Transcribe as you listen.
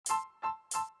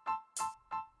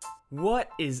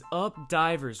What is up,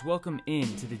 divers? Welcome in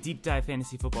to the Deep Dive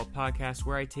Fantasy Football Podcast,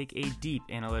 where I take a deep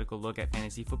analytical look at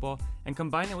fantasy football and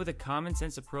combine it with a common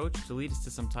sense approach to lead us to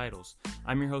some titles.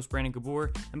 I'm your host, Brandon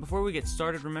Gabor, and before we get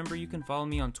started, remember you can follow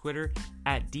me on Twitter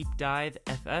at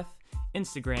DeepDiveFF,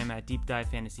 Instagram at Deep Dive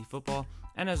Fantasy Football,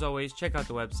 and as always, check out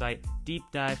the website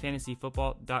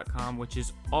deepdivefantasyfootball.com, which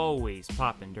is always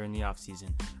popping during the off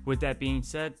season. With that being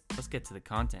said, let's get to the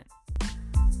content.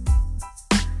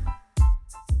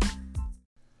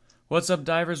 What's up,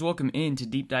 divers? Welcome in to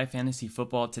Deep Dive Fantasy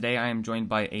Football. Today I am joined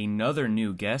by another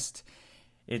new guest.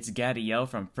 It's Gadiel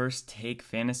from First Take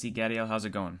Fantasy. Gadiel, how's it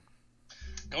going?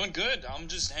 Going good. I'm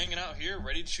just hanging out here,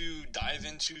 ready to dive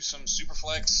into some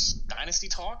Superflex Dynasty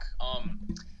talk.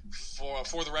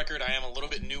 For the record, I am a little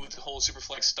bit new with the whole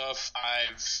Superflex stuff.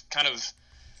 I've kind of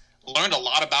learned a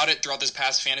lot about it throughout this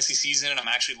past fantasy season, and I'm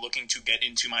actually looking to get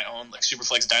into my own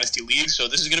Superflex Dynasty league. So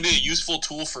this is going to be a useful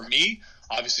tool for me.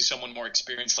 Obviously, someone more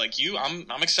experienced like you. I'm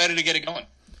excited to get it going.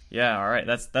 Yeah, all right.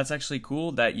 That's actually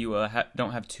cool that you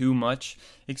don't have too much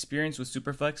experience with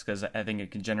Superflex, because I think it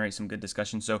can generate some good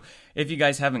discussion. So if you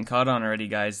guys haven't caught on already,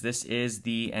 guys, this is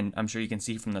and I'm sure you can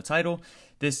see from the title,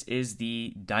 this is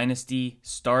the Dynasty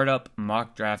Startup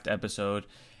Mock Draft episode.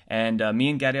 And me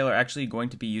and Gadiel are actually going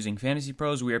to be using Fantasy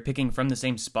Pros. We are picking from the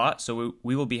same spot, so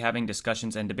we will be having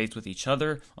discussions and debates with each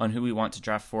other on who we want to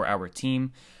draft for our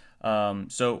team.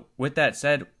 So with that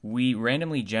said, we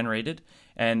randomly generated,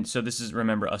 and so this is,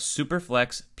 remember, a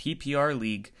Superflex PPR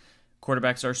league.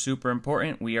 Quarterbacks are super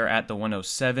important. We are at the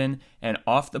 107, and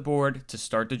off the board to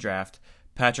start the draft,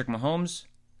 Patrick Mahomes,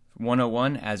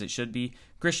 101, as it should be.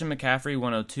 Christian McCaffrey,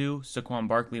 102. Saquon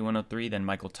Barkley, 103. Then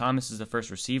Michael Thomas is the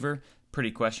first receiver. Pretty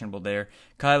questionable there.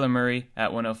 Kyler Murray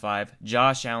at 105.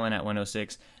 Josh Allen at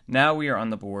 106. Now we are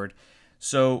on the board.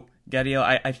 So, Gadiel,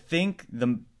 I think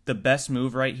the best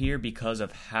move right here, because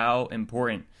of how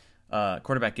important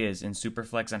quarterback is in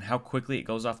Superflex and how quickly it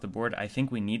goes off the board, I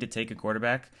think we need to take a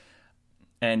quarterback.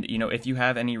 And, if you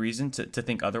have any reason to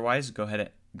think otherwise, go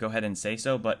ahead and say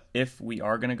so. But if we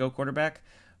are going to go quarterback,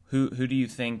 who do you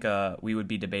think we would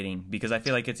be debating? Because I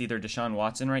feel like it's either Deshaun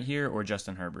Watson right here or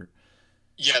Justin Herbert.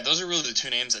 Yeah, those are really the two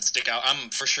names that stick out.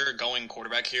 I'm for sure going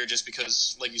quarterback here just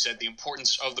because, like you said, the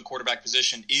importance of the quarterback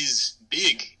position is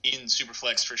big in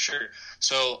Superflex for sure.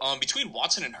 So between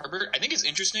Watson and Herbert, I think it's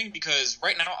interesting because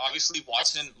right now, obviously,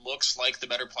 Watson looks like the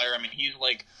better player. I mean, he's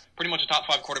like pretty much a top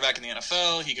 5 quarterback in the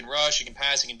NFL. He can rush, he can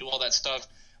pass, he can do all that stuff.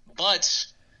 But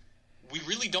we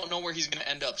really don't know where he's going to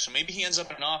end up. So maybe he ends up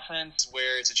in an offense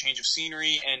where it's a change of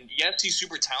scenery. And yes, he's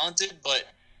super talented, but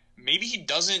maybe he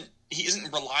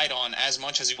isn't relied on as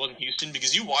much as he was in Houston,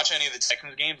 because you watch any of the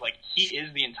Texans games, like, he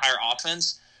is the entire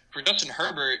offense. For Justin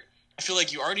Herbert, I feel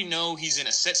like you already know he's in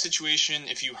a set situation.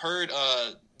 If you heard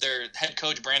their head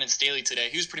coach, Brandon Staley, today,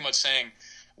 he was pretty much saying,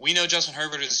 we know Justin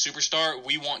Herbert is a superstar.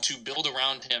 We want to build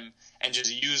around him and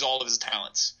just use all of his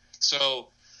talents. So,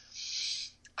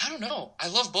 I don't know. I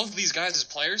love both of these guys as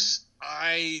players.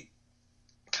 I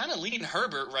kind of lean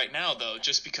Herbert right now, though,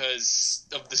 just because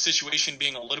of the situation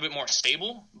being a little bit more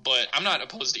stable, but I'm not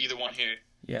opposed to either one here.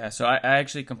 Yeah, so I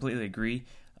actually completely agree.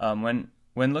 When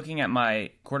looking at my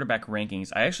quarterback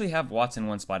rankings, I actually have Watson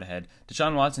one spot ahead.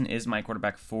 Deshaun Watson is my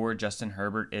quarterback 4, Justin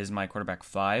Herbert is my quarterback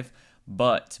 5,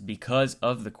 but because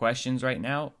of the questions right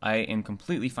now, I am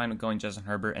completely fine with going Justin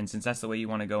Herbert, and since that's the way you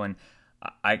want to go, and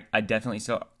I definitely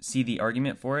see the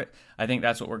argument for it, I think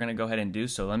that's what we're going to go ahead and do,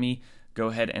 so let me go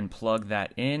ahead and plug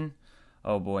that in.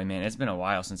 Oh boy, man, it's been a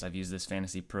while since I've used this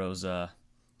Fantasy Pros thing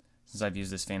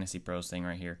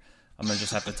right here. I'm gonna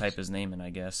just have to type his name in, I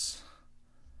guess,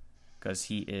 because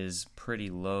he is pretty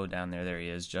low down there. There he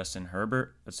is, Justin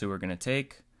Herbert. That's who we're gonna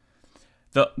take.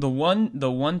 The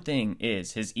one thing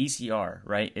is his ECR,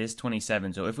 right, is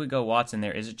 27. So if we go Watson,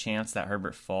 there is a chance that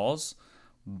Herbert falls,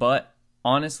 but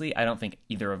honestly, I don't think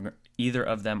either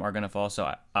of them are gonna fall.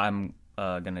 So I'm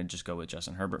gonna just go with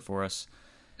Justin Herbert for us.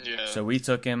 Yeah. So we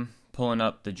took him. Pulling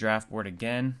up the draft board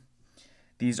again.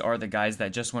 These are the guys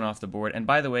that just went off the board. And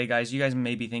by the way, guys, you guys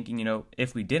may be thinking,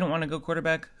 if we didn't want to go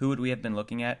quarterback, who would we have been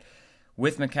looking at?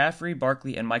 With McCaffrey,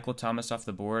 Barkley, and Michael Thomas off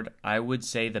the board, I would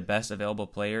say the best available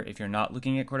player, if you're not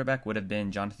looking at quarterback, would have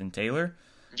been Jonathan Taylor.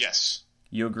 Yes.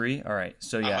 You agree? All right.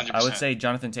 So yeah, 100%. I would say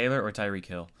Jonathan Taylor or Tyreek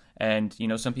Hill. And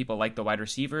some people like the wide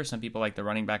receiver, some people like the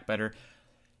running back better.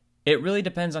 It really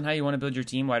depends on how you want to build your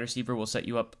team. Wide receiver will set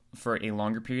you up for a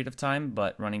longer period of time,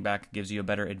 but running back gives you a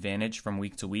better advantage from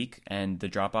week to week, and the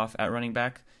drop-off at running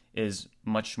back is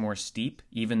much more steep,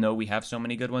 even though we have so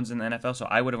many good ones in the NFL. So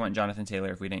I would have went Jonathan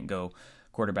Taylor if we didn't go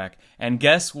quarterback. And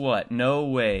guess what? No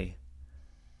way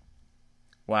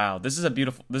Wow, this is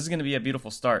going to be a beautiful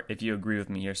start if you agree with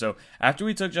me here. So after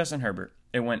we took Justin Herbert,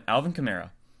 it went Alvin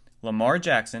Kamara, Lamar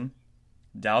Jackson,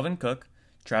 Dalvin Cook,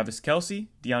 Travis Kelce,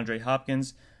 DeAndre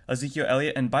Hopkins, Ezekiel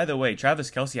Elliott, and by the way,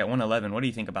 Travis Kelce at 111. What do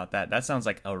you think about that? That sounds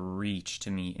like a reach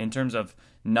to me in terms of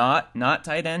not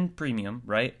tight end premium,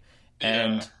 right?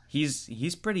 And he's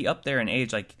pretty up there in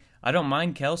age. Like, I don't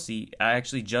mind Kelce. I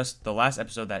actually just the last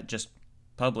episode that just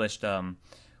published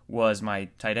was my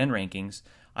tight end rankings.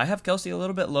 I have Kelce a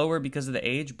little bit lower because of the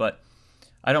age, but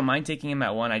I don't mind taking him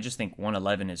at 1. I just think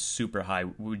 111 is super high.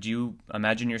 Would you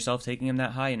imagine yourself taking him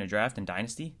that high in a draft in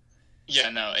Dynasty? Yeah,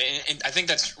 no, and I think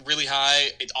that's really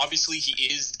high. Obviously,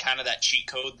 he is kind of that cheat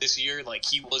code this year. Like,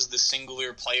 he was the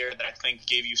singular player that I think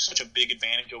gave you such a big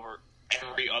advantage over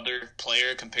every other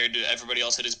player compared to everybody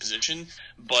else at his position.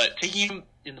 But taking him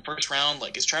in the first round,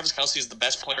 like, is Travis Kelce is the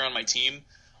best player on my team.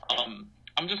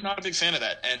 I'm just not a big fan of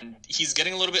that. And he's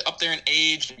getting a little bit up there in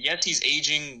age. Yes, he's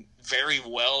aging very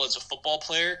well as a football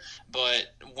player,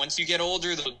 but once you get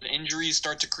older, the injuries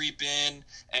start to creep in,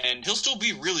 and he'll still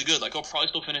be really good. Like, he'll probably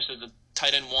still finish as a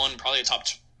tight end 1, probably a top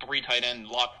 3 tight end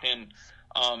locked in.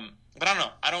 But I don't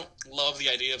know. I don't love the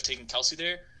idea of taking Kelce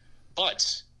there.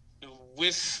 But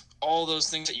with all those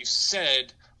things that you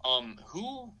said,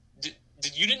 who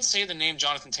did you didn't say the name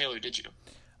Jonathan Taylor, did you?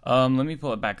 Let me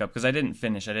pull it back up because I didn't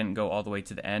finish. I didn't go all the way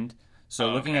to the end. So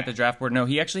looking at the draft board, no,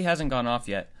 he actually hasn't gone off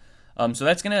yet. So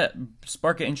that's going to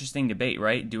spark an interesting debate,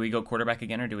 right? Do we go quarterback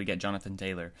again or do we get Jonathan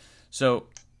Taylor? So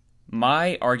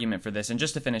my argument for this, and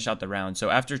just to finish out the round,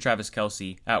 so after Travis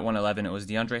Kelce at 111, it was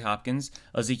DeAndre Hopkins,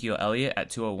 Ezekiel Elliott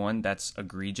at 201. That's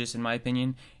egregious in my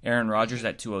opinion. Aaron Rodgers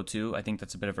at 202. I think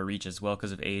that's a bit of a reach as well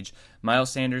because of age.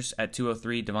 Miles Sanders at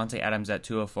 203. Devontae Adams at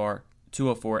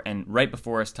 204, and right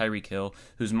before us, Tyreek Hill,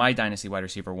 who's my dynasty wide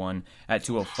receiver 1 at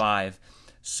 205.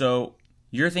 So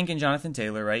you're thinking Jonathan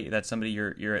Taylor, right? That's somebody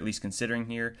you're at least considering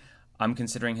here. I'm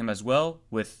considering him as well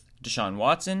with Deshaun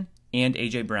Watson and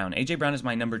A.J. Brown. A.J. Brown is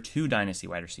my number 2 dynasty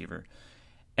wide receiver,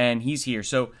 and he's here.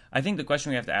 So I think the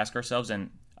question we have to ask ourselves, and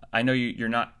I know you're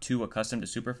not too accustomed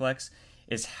to Superflex,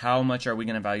 is how much are we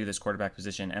going to value this quarterback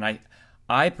position? And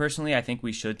I personally, I think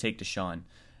we should take Deshaun.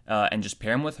 And just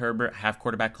pair him with Herbert, have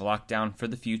quarterback locked down for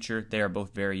the future. They are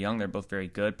both very young. They're both very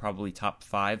good, probably top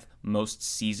 5 most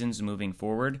seasons moving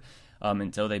forward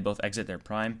until they both exit their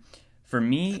prime. For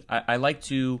me, I like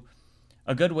to,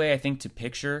 a good way I think to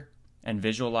picture and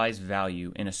visualize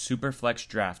value in a super flex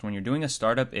draft when you're doing a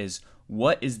startup is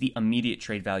what is the immediate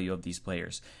trade value of these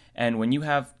players. And when you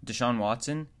have Deshaun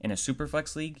Watson in a super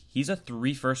flex league, he's a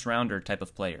 3 first-rounder type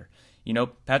of player. You know,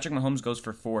 Patrick Mahomes goes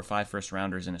for 4 or 5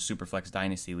 first-rounders in a Superflex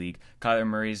Dynasty League. Kyler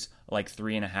Murray's like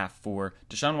 3.5, 4.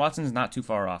 Deshaun Watson's not too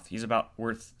far off. He's about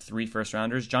worth 3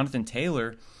 first-rounders. Jonathan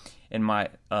Taylor, in my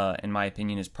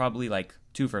opinion, is probably like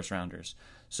 2 first-rounders.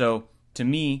 So, to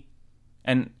me,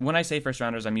 and when I say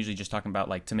first-rounders, I'm usually just talking about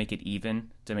like to make it even,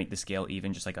 to make the scale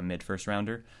even, just like a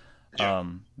mid-first-rounder. Yeah.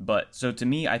 But, so to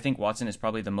me, I think Watson is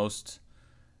probably the most,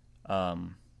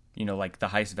 like the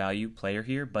highest value player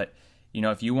here, but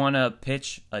if you want to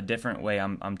pitch a different way,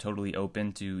 I'm totally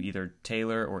open to either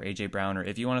Taylor or A.J. Brown, or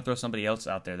if you want to throw somebody else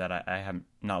out there that I am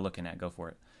not looking at, go for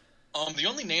it. The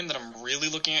only name that I'm really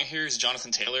looking at here is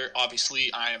Jonathan Taylor. Obviously,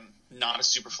 I am not a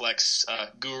Superflex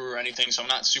guru or anything, so I'm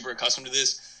not super accustomed to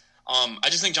this. I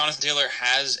just think Jonathan Taylor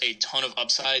has a ton of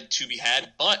upside to be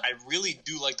had, but I really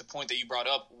do like the point that you brought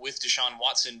up with Deshaun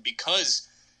Watson because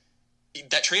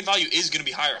that trade value is going to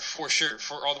be higher for sure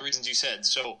for all the reasons you said.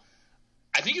 So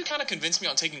I think you kind of convinced me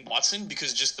on taking Watson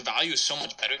because just the value is so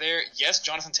much better there. Yes,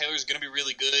 Jonathan Taylor is going to be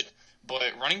really good, but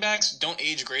running backs don't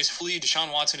age gracefully.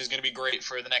 Deshaun Watson is going to be great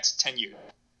for the next 10 years,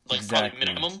 probably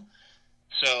minimum.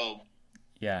 So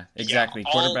yeah, exactly.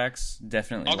 Quarterbacks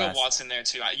definitely. I'll go Watson there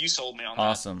too. You sold me on that.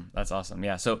 Awesome, that's awesome.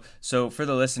 Yeah. So for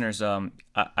the listeners,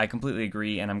 I completely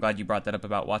agree, and I'm glad you brought that up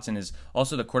about Watson. Is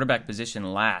also the quarterback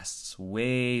position lasts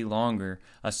way longer,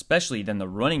 especially than the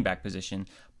running back position.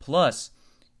 Plus,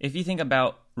 if you think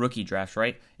about rookie drafts,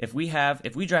 right? If we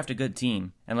draft a good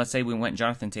team, and let's say we went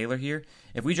Jonathan Taylor here,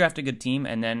 if we draft a good team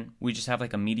and then we just have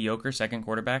like a mediocre second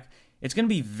quarterback, it's going to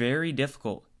be very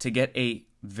difficult to get a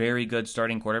very good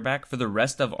starting quarterback for the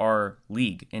rest of our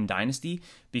league in Dynasty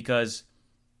because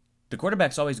the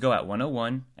quarterbacks always go at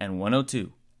 101 and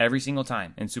 102 every single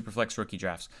time in Superflex rookie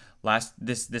drafts.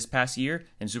 This past year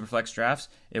in Superflex drafts,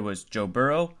 it was Joe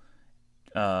Burrow,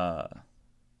 Joe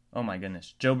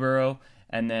Burrow,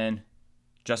 and then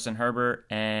Justin Herbert,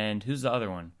 and who's the other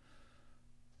one?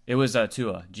 It was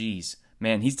Tua. Jeez.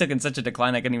 Man, he's taken such a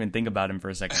decline I couldn't even think about him for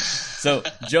a second. So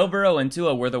Joe Burrow and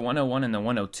Tua were the 101 and the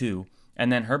 102,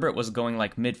 and then Herbert was going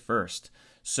like mid-first.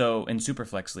 So in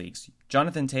Superflex leagues,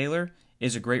 Jonathan Taylor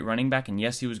is a great running back, and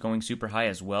yes, he was going super high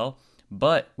as well.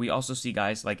 But we also see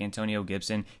guys like Antonio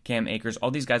Gibson, Cam Akers,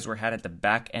 all these guys were had at the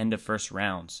back end of first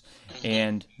rounds,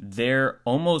 and they're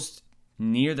almost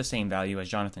near the same value as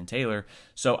Jonathan Taylor.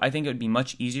 So I think it would be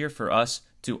much easier for us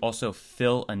to also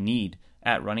fill a need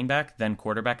at running back than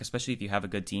quarterback, especially if you have a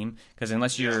good team. Because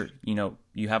unless you're,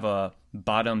 you have a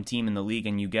bottom team in the league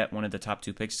and you get one of the top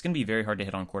 2 picks, it's going to be very hard to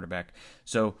hit on quarterback.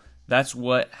 So that's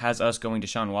what has us going to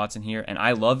Deshaun Watson here, and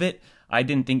I love it. I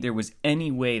didn't think there was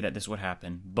any way that this would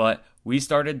happen, but we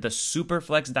started the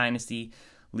Superflex Dynasty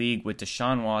League with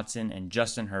Deshaun Watson and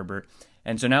Justin Herbert.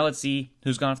 And so now let's see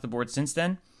who's gone off the board since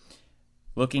then.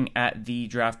 Looking at the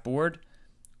draft board,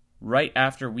 right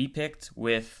after we picked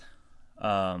with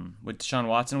Deshaun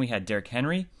Watson, we had Derrick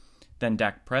Henry, then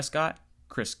Dak Prescott,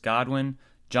 Chris Godwin,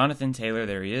 Jonathan Taylor,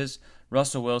 there he is,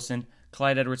 Russell Wilson,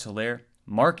 Clyde Edwards-Helaire,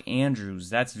 Mark Andrews.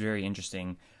 That's very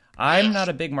interesting. I'm not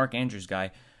a big Mark Andrews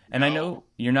guy, and I know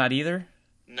you're not either.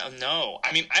 No.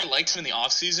 I mean, I liked him in the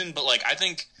offseason, but I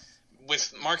think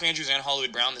with Mark Andrews and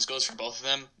Hollywood Brown, this goes for both of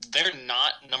them. They're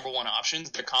not number one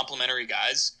options. They're complementary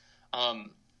guys.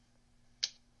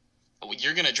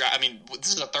 You're going to draft. I mean,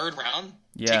 this is a third round.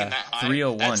 Yeah, taking that high.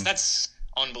 301. That's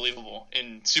unbelievable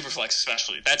in Superflex,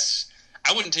 especially.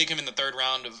 I wouldn't take him in the third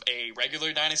round of a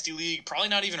regular dynasty league. Probably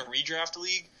not even a redraft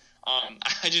league.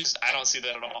 I don't see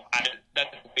that at all.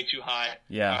 That's way too high.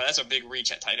 Yeah, that's a big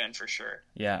reach at tight end for sure.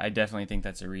 Yeah, I definitely think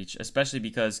that's a reach, especially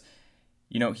because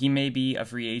he may be a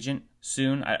free agent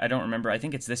soon. I don't remember. I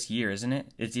think it's this year, isn't it?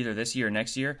 It's either this year or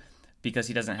next year because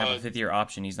he doesn't have a 5th-year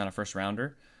option. He's not a first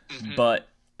rounder. Mm-hmm. But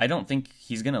I don't think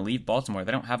he's going to leave Baltimore.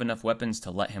 They don't have enough weapons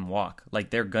to let him walk.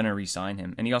 They're going to re-sign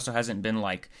him. And he also hasn't been,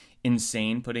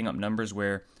 insane putting up numbers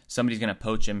where somebody's going to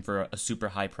poach him for a super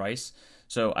high price.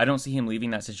 So I don't see him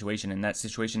leaving that situation, and that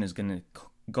situation is going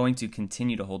to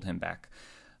continue to hold him back.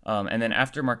 And then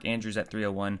after Mark Andrews at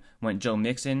 301 went Joe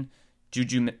Mixon,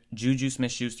 Juju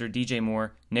Smith-Schuster, DJ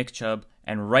Moore, Nick Chubb,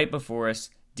 and right before us,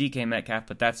 DK Metcalf,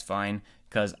 but that's fine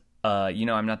because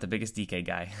I'm not the biggest DK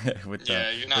guy with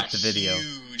the video.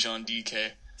 Huge on DK.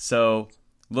 So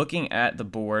looking at the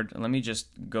board, let me just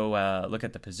go look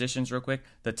at the positions real quick.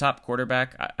 The top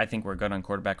quarterback, I think we're good on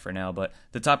quarterback for now, but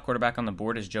the top quarterback on the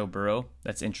board is Joe Burrow.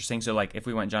 That's interesting. So if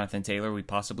we went Jonathan Taylor, we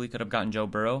possibly could have gotten Joe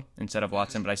Burrow instead of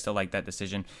Watson, but I still like that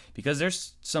decision because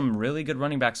there's some really good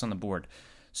running backs on the board.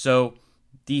 So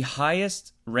the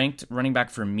highest ranked running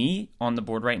back for me on the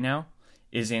board right now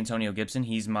is Antonio Gibson.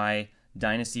 He's my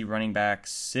dynasty running back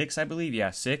 6, I believe.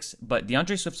 Yeah, 6. But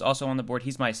DeAndre Swift's also on the board.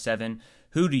 He's my 7.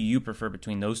 Who do you prefer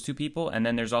between those two people? And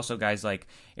then there's also guys like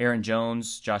Aaron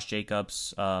Jones, Josh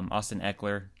Jacobs, Austin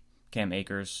Eckler, Cam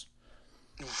Akers.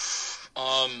 Those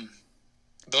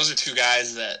are two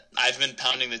guys that I've been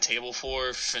pounding the table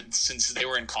for since they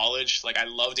were in college. I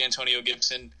loved Antonio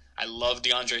Gibson. I love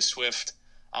DeAndre Swift.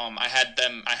 I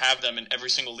have them in every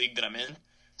single league that I'm in.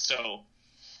 So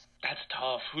that's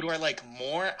tough. Who do I like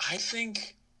more? I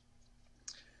think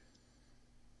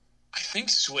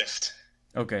Swift.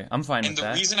 Okay, I'm fine with that.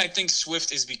 And the reason I think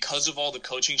Swift is because of all the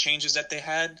coaching changes that they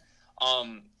had.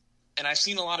 And I've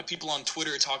seen a lot of people on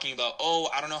Twitter talking about,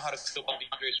 I don't know how to feel about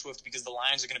DeAndre Swift because the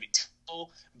Lions are going to be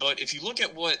terrible. But if you look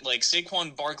at what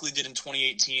Saquon Barkley did in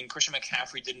 2018, Christian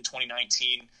McCaffrey did in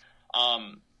 2019,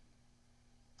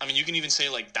 you can even say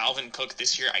Dalvin Cook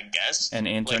this year, I guess. And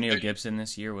Antonio Gibson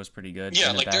this year was pretty good.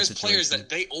 Yeah, there's players that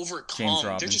they overcome.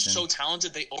 They're just so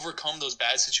talented. They overcome those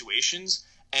bad situations.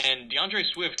 And DeAndre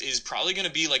Swift is probably going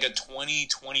to be a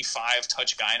 20-25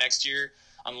 touch guy next year.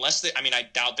 Unless I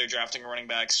doubt they're drafting a running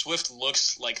back. Swift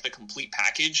looks like the complete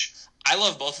package. I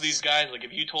love both of these guys.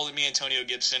 If you told me Antonio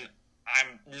Gibson,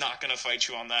 I'm not going to fight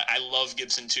you on that. I love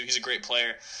Gibson too. He's a great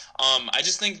player. I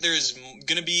just think there's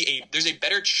going to be there's a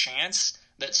better chance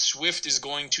that Swift is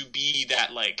going to be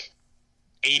that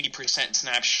 80%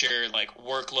 snap share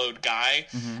workload guy,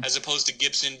 as opposed to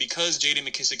Gibson, because J.D.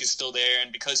 McKissick is still there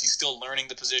and because he's still learning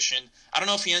the position. I don't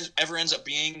know if he ever ends up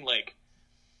being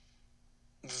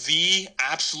the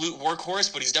absolute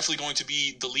workhorse, but he's definitely going to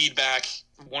be the lead back,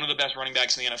 one of the best running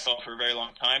backs in the NFL for a very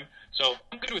long time. So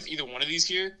I'm good with either one of these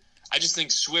here. I just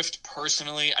think Swift,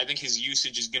 personally, I think his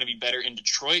usage is going to be better in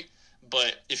Detroit.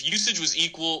 But if usage was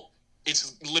equal,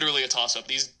 it's literally a toss-up.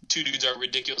 These two dudes are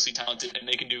ridiculously talented, and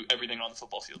they can do everything on the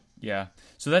football field. Yeah.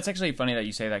 So that's actually funny that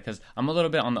you say that, because I'm a little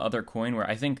bit on the other coin where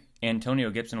I think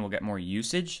Antonio Gibson will get more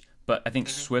usage, but I think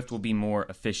Swift will be more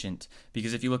efficient.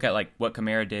 Because if you look at what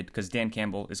Kamara did, because Dan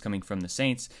Campbell is coming from the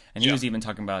Saints, and he was even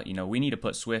talking about, we need to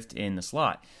put Swift in the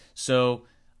slot. So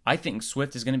I think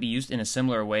Swift is going to be used in a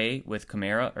similar way with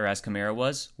Kamara, or as Kamara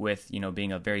was, with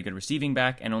being a very good receiving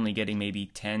back and only getting maybe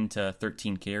 10 to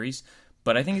 13 carries.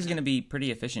 but I think he's going to be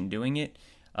pretty efficient doing it.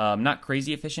 Not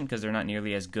crazy efficient because they're not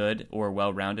nearly as good or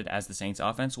well-rounded as the Saints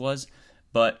offense was.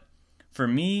 But for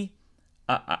me,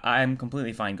 I'm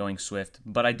completely fine going Swift.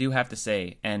 But I do have to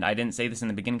say, and I didn't say this in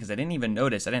the beginning because I didn't even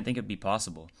notice, I didn't think it'd be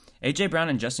possible. A.J. Brown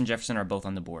and Justin Jefferson are both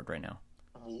on the board right now.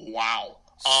 Wow.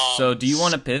 So do you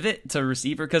want to pivot to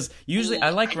receiver? Because usually I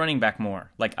like running back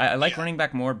more. Like I like running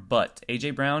back more, but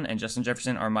A.J. Brown and Justin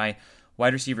Jefferson are my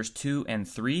wide receivers 2 and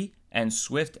 3, and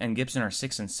Swift and Gibson are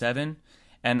 6 and 7.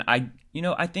 And I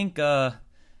think I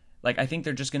think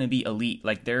they're just going to be elite.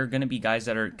 Like they're going to be guys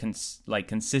that are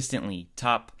consistently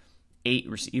top 8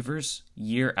 receivers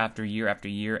year after year after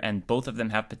year, and both of them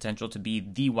have potential to be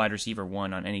the wide receiver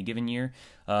 1 on any given year.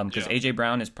 Because A.J.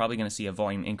 Brown is probably going to see a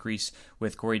volume increase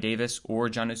with Corey Davis or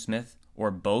Jonnu Smith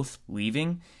or both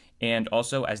leaving. And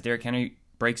also, as Derrick Henry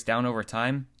breaks down over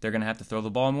time, they're going to have to throw the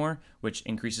ball more, which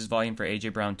increases volume for A.J.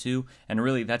 Brown too. And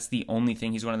really, that's the only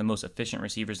thing. He's one of the most efficient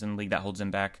receivers in the league that holds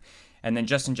him back. And then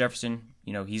Justin Jefferson,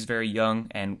 he's very young,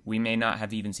 and we may not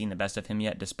have even seen the best of him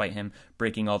yet, despite him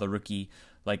breaking all the rookie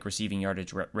receiving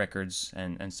yardage records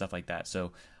and stuff like that.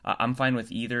 So I'm fine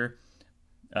with either.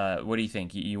 What do you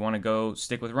think? You want to go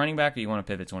stick with running back, or you want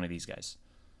to pivot to one of these guys?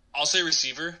 I'll say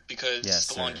receiver because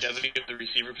the longevity of the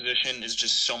receiver position is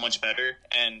just so much better.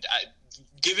 And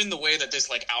given the way that this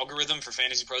algorithm for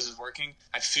Fantasy Pros is working,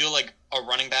 I feel like a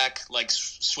running back like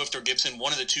Swift or Gibson,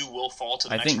 one of the two will fall to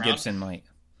the next round. I think Gibson might.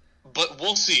 But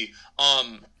we'll see.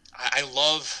 I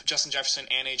love Justin Jefferson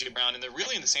and A.J. Brown, and they're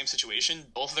really in the same situation.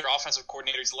 Both of their offensive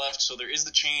coordinators left, so there is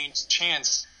the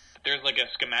chance there's a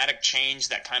schematic change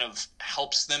that kind of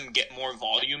helps them get more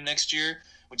volume next year,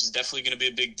 which is definitely going to be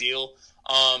a big deal.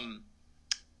 I'll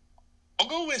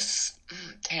go with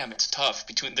it's tough.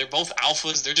 They're both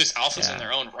alphas. They're just alphas in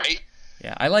their own right.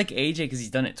 Yeah, I like AJ because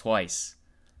he's done it twice.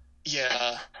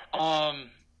 Yeah.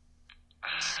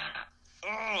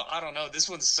 I don't know. This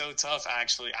one's so tough,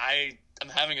 actually. I am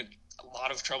having a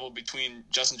lot of trouble between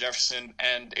Justin Jefferson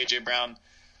and A.J. Brown.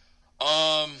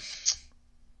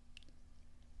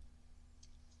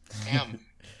 Damn.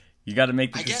 You got to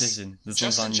make the decision. This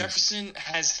Justin one's on Jefferson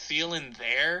has Thielen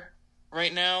there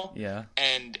right now. Yeah.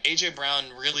 And A.J. Brown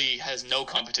really has no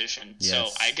competition. Yes. So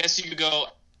I guess you could go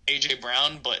A.J.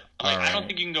 Brown, but I don't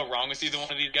think you can go wrong with either one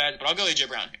of these guys, but I'll go A.J.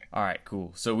 Brown here. All right,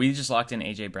 cool. So we just locked in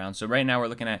A.J. Brown. So right now we're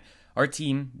looking at our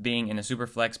team being in a super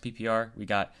flex PPR. We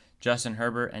got Justin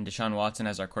Herbert and Deshaun Watson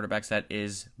as our quarterbacks. That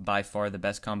is by far the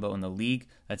best combo in the league.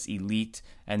 That's elite.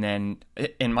 And then,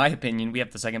 in my opinion, we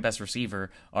have the second best receiver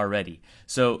already.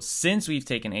 So since we've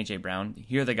taken A.J. Brown,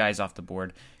 here are the guys off the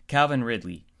board. Calvin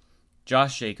Ridley,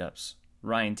 Josh Jacobs,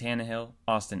 Ryan Tannehill,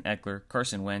 Austin Eckler,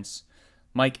 Carson Wentz,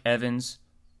 Mike Evans,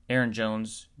 Aaron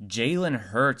Jones, Jalen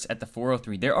Hurts at the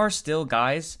 403. There are still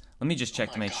guys. Let me just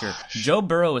check to make sure. Joe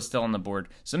Burrow is still on the board.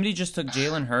 Somebody just took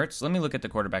Jalen Hurts. Let me look at the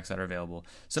quarterbacks that are available.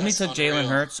 Somebody took Jalen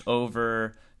Hurts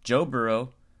over Joe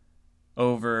Burrow,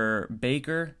 over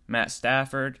Baker, Matt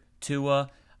Stafford, Tua.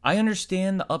 I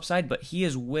understand the upside, but he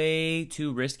is way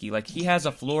too risky. He has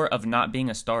a floor of not being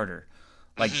a starter.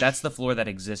 That's the floor that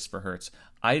exists for Hurts.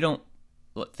 I don't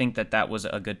think that was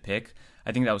a good pick.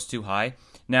 I think that was too high.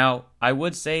 Now, I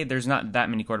would say there's not that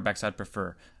many quarterbacks I'd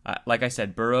prefer. Like I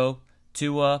said, Burrow,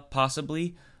 Tua,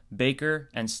 possibly, Baker,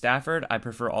 and Stafford. I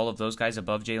prefer all of those guys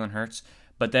above Jalen Hurts.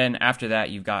 But then after that,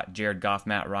 you've got Jared Goff,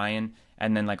 Matt Ryan,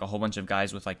 and then a whole bunch of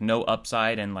guys with no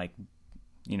upside. And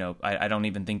I don't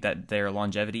even think that their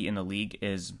longevity in the league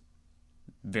is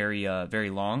very, very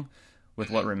long with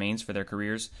what remains for their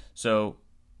careers. So,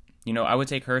 I would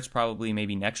take Hurts probably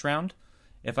maybe next round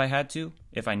if I had to,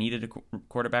 if I needed a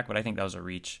quarterback. But I think that was a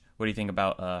reach. What do you think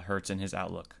about Hurts and his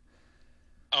outlook?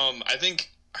 I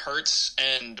think Hurts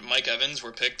and Mike Evans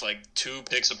were picked 2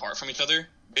 picks apart from each other,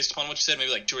 based upon what you said,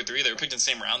 maybe 2 or 3. They were picked in the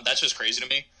same round. That's just crazy to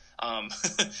me.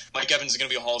 Mike Evans is going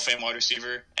to be a Hall of Fame wide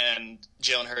receiver, and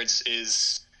Jalen Hurts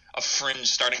is a fringe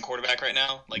starting quarterback right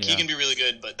now. He can be really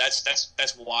good, but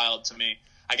that's wild to me.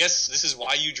 I guess this is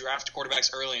why you draft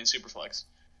quarterbacks early in Superflex.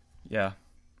 Yeah,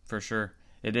 for sure.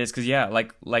 It is because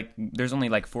there's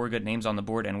only 4 good names on the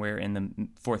board, and we're in the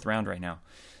 4th round right now.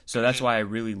 So that's why I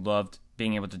really loved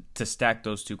being able to stack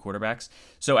those 2 quarterbacks.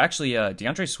 So actually,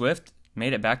 DeAndre Swift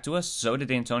made it back to us. So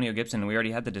did Antonio Gibson. We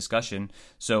already had the discussion.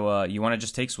 So you want to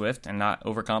just take Swift and not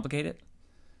overcomplicate it?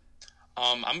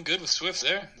 I'm good with Swift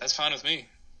there. That's fine with me.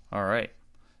 All right.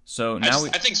 So now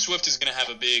I think Swift is going to have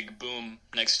a big boom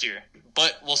next year,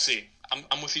 but we'll see.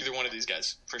 I'm with either one of these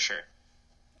guys for sure.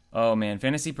 Oh man,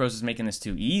 Fantasy Pros is making this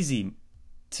too easy.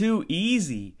 Too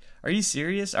easy. Are you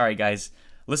serious? All right, guys.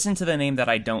 Listen to the name that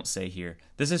I don't say here.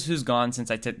 This is who's gone since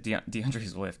I took DeAndre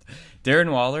Swift.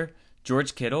 Darren Waller,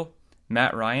 George Kittle,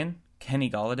 Matt Ryan, Kenny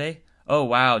Golladay, Oh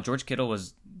wow, George Kittle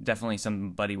was definitely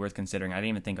somebody worth considering. I didn't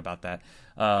even think about that.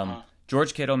 Uh-huh.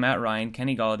 George Kittle, Matt Ryan,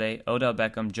 Kenny Galladay, Odell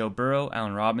Beckham, Joe Burrow,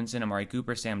 Allen Robinson, Amari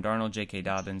Cooper, Sam Darnold, J.K.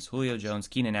 Dobbins, Julio Jones,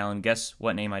 Keenan Allen. Guess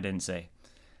what name I didn't say?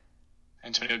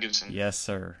 Antonio Gibson. Yes,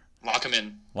 sir. Lock him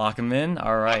in. Lock him in.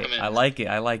 All right, Lock him in. I like it.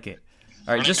 I like it. All right,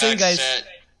 Running just so you back guys. set,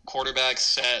 quarterback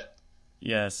set.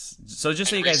 Yes. So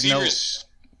just so And you guys know.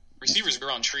 receivers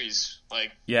grow on trees.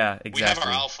 Like, Yeah, exactly. we have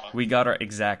our alpha. We got our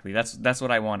exactly. That's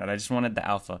what I wanted. I just wanted the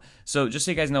alpha. So just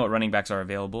so you guys know what running backs are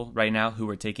available right now, who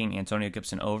we're taking Antonio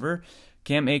Gibson over,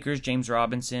 Cam Akers, James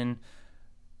Robinson.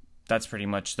 That's pretty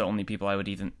much the only people I would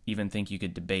even think you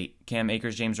could debate. Cam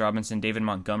Akers, James Robinson, David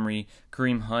Montgomery,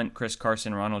 Kareem Hunt, Chris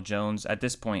Carson, Ronald Jones. At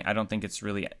this point, I don't think it's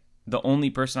really the only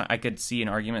person I could see an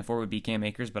argument for would be Cam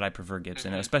Akers, but I prefer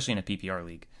Gibson, especially in a PPR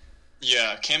league.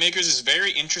 Yeah, Cam Akers is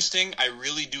very interesting. I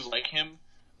really do like him,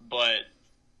 but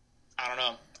I don't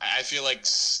know. I feel like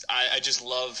I just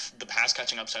love the pass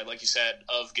catching upside, like you said,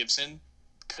 of Gibson,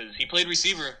 because he played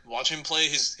receiver. Watch him play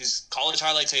his college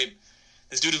highlight tape.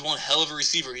 This dude is one hell of a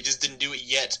receiver. He just didn't do it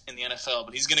yet in the NFL,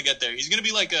 but he's going to get there. He's going to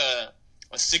be like a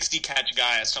 60 catch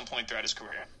guy at some point throughout his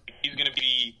career. He's going to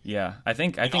be Yeah, I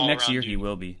think next year he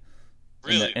will be.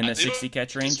 really In the 60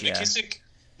 catch range, yeah. McKissick,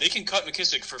 they can cut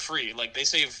McKissick for free. Like, they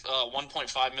save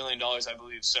 $1.5 million, I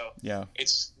believe. So Yeah.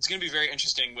 it's going to be very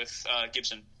interesting with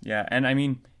Gibson. Yeah, and I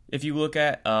mean, if you look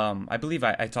at, I believe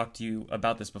I talked to you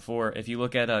about this before. If you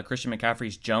look at Christian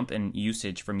McCaffrey's jump in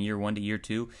usage from year 1 to year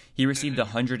 2, he received a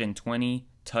 120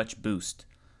 touch boost.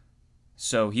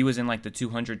 So he was in like the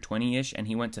 220-ish, and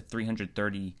he went to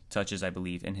 330 touches, I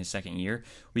believe, in his second year.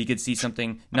 We could see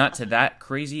something not to that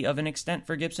crazy of an extent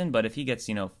for Gibson, but if he gets,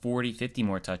 40, 50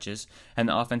 more touches, and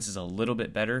the offense is a little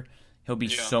bit better, he'll be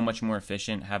so much more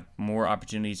efficient, have more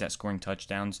opportunities at scoring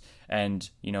touchdowns,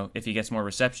 and, if he gets more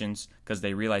receptions, because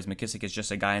they realize McKissick is just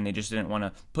a guy and they just didn't want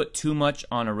to put too much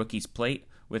on a rookie's plate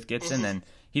with Gibson, then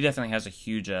he definitely has a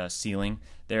huge ceiling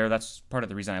there. That's part of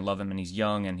the reason I love him, and he's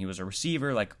young, and he was a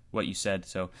receiver, like what you said.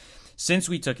 So since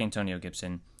we took Antonio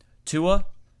Gibson, Tua,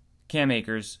 Cam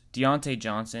Akers, Deontay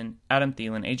Johnson, Adam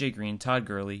Thielen, AJ Green, Todd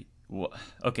Gurley.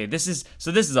 Okay, this is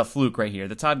a fluke right here.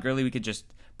 The Todd Gurley, we could just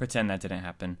pretend that didn't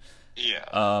happen.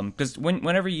 Yeah. Because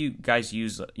whenever you guys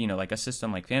use, like a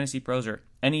system like Fantasy Pros or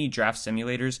any draft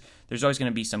simulators, there's always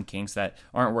going to be some kinks that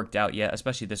aren't worked out yet,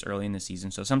 especially this early in the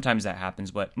season. So sometimes that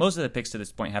happens, but most of the picks to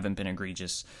this point haven't been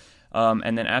egregious.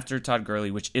 And then after Todd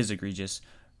Gurley, which is egregious,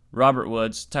 Robert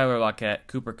Woods, Tyler Lockett,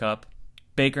 Cooper Kupp,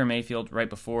 Baker Mayfield right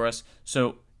before us.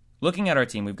 So looking at our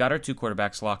team, we've got our 2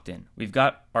 quarterbacks locked in. We've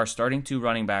got our starting 2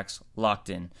 running backs locked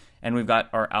in. And we've got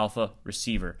our alpha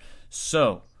receiver.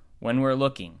 So when we're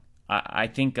looking, I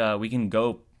think we can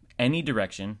go any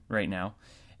direction right now.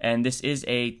 And this is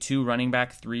a 2 running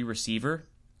back, 3 receiver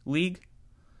league.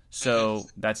 So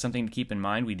that's something to keep in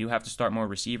mind. We do have to start more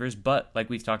receivers, but like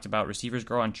we've talked about, receivers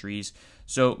grow on trees.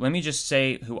 So let me just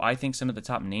say who I think some of the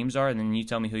top names are, and then you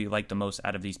tell me who you like the most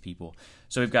out of these people.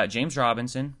 So we've got James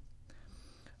Robinson.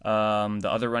 The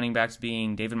other running backs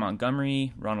being David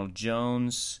Montgomery, Ronald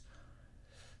Jones.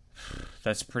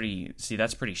 That's pretty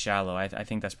shallow. I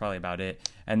think that's probably about it.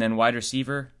 And then wide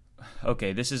receiver,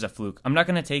 okay, this is a fluke. I'm not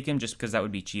going to take him just because that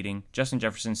would be cheating. Justin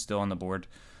Jefferson's still on the board.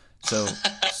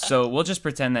 So we'll just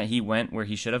pretend that he went where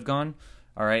he should have gone.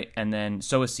 All right, and then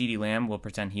so is CeeDee Lamb. We'll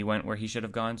pretend he went where he should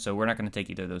have gone. So we're not going to take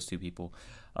either of those 2 people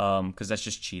because that's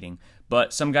just cheating.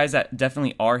 But some guys that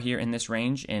definitely are here in this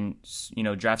range in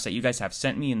drafts that you guys have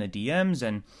sent me in the DMs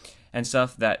and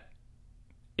stuff that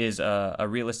is a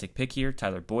realistic pick here.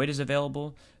 Tyler Boyd is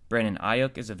available. Brandon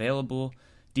Ayuk is available.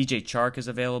 DJ Chark is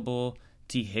available.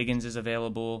 T. Higgins is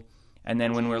available. And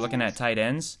then when we're looking at tight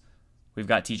ends, we've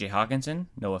got TJ Hawkinson,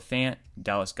 Noah Fant,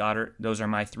 Dallas Goedert. Those are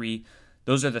my 3.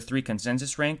 Those are the 3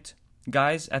 consensus ranked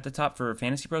guys at the top for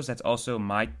Fantasy Pros. That's also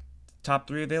my top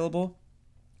 3 available.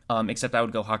 Except I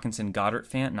would go Hawkinson, Goddard,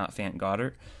 Fant, not Fant,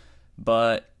 Goddard.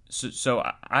 But so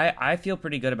I feel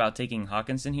pretty good about taking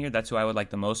Hawkinson here. That's who I would like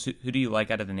the most. Who do you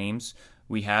like out of the names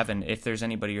we have? And if there's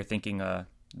anybody you're thinking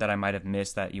that I might have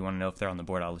missed that you want to know if they're on the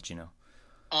board, I'll let you know.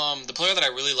 The player that I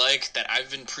really like, that I've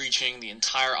been preaching the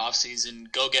entire offseason,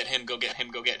 go get him,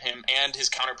 and his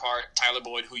counterpart, Tyler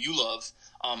Boyd, who you love.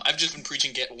 I've just been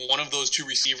preaching get one of those 2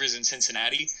 receivers in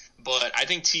Cincinnati, but I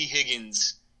think T.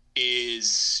 Higgins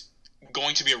is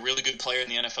going to be a really good player in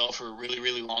the NFL for a really,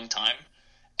 really long time,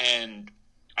 and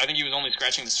I think he was only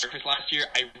scratching the surface last year.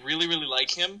 I really, really like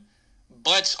him,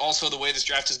 but also the way this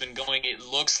draft has been going, it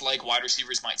looks like wide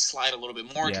receivers might slide a little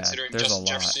bit more, considering Justin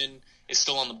Jefferson is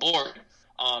still on the board.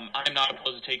 I'm not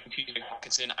opposed to taking TJ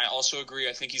Hawkinson. I also agree.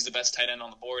 I think he's the best tight end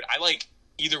on the board. I like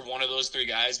either one of those 3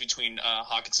 guys between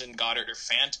Hawkinson, Goddard, or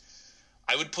Fant.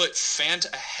 I would put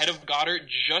Fant ahead of Goddard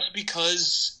just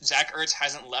because Zach Ertz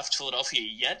hasn't left Philadelphia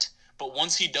yet. But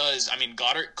once he does, I mean,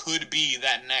 Goddard could be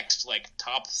that next like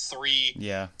top 3,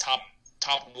 Yeah. top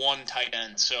 1 tight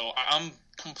end. So I'm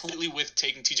completely with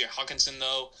taking T.J. Hawkinson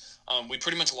though. We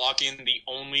pretty much lock in the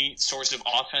only source of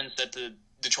offense that the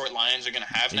Detroit Lions are going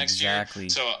to have next year.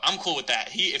 So I'm cool with that.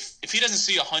 If he doesn't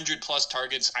see 100+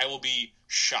 targets, I will be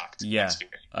shocked. Yeah, next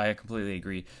year. I completely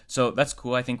agree. So that's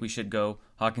cool. I think we should go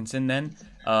Hawkinson then.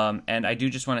 And I do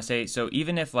just want to say, so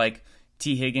even if like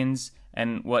T. Higgins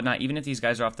and whatnot, even if these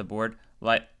guys are off the board,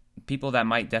 like people that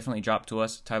might definitely drop to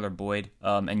us, Tyler Boyd,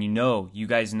 and you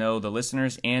guys know, the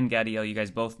listeners and Gadiel, you guys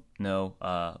both know,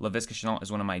 Laviska Shenault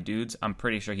is one of my dudes. I'm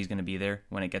pretty sure he's going to be there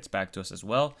when it gets back to us as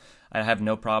well. I have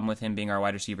no problem with him being our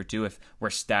wide receiver too if we're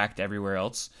stacked everywhere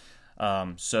else.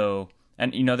 And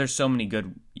there's so many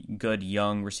good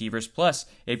young receivers. Plus,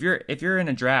 if you're in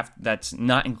a draft that's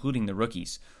not including the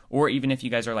rookies, or even if you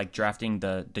guys are like drafting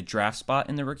the draft spot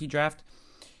in the rookie draft,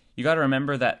 you got to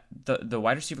remember that the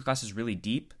wide receiver class is really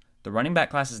deep. The running back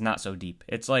class is not so deep.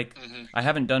 It's like, I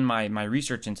haven't done my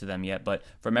research into them yet, but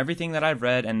from everything that I've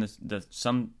read and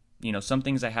some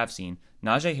things I have seen,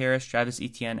 Najee Harris, Travis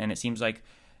Etienne, and it seems like,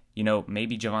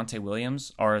 maybe Javonte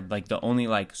Williams are like the only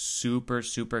like super,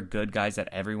 super good guys that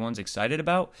everyone's excited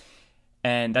about.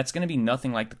 And that's going to be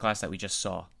nothing like the class that we just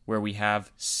saw, where we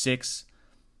have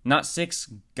not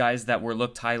 6 guys that were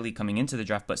looked highly coming into the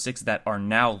draft, but 6 that are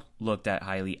now looked at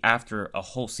highly after a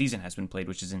whole season has been played,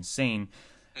 which is insane.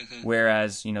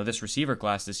 Whereas, this receiver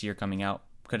class this year coming out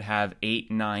could have 8,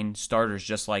 9 starters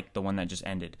just like the one that just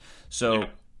ended. So,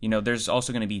 there's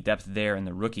also going to be depth there in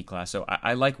the rookie class. So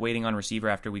I like waiting on receiver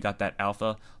after we got that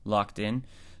alpha locked in.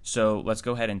 So let's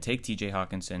go ahead and take TJ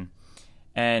Hawkinson.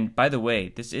 And by the way,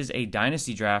 this is a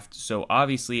dynasty draft, so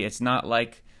obviously it's not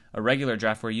like a regular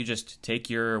draft where you just take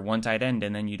your one tight end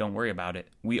and then you don't worry about it.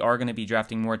 We are going to be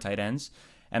drafting more tight ends.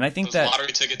 And I think those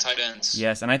lottery ticket tight ends.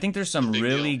 Yes, and I think there's some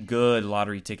really good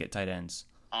lottery ticket tight ends.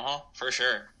 For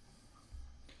sure.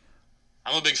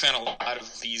 I'm a big fan of a lot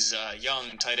of these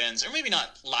young tight ends, or maybe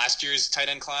not last year's tight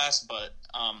end class, but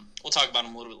we'll talk about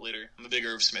them a little bit later. I'm a big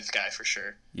Irv Smith guy for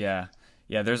sure. Yeah,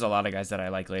 there's a lot of guys that I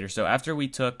like later. So after we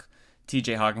took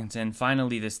TJ Hawkinson,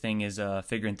 finally this thing is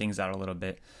figuring things out a little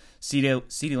bit.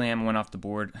 CeeDee Lamb went off the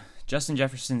board. Justin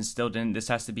Jefferson still didn't. This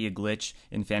has to be a glitch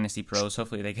in Fantasy Pros.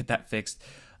 Hopefully they get that fixed.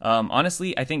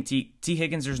 Honestly, I think T.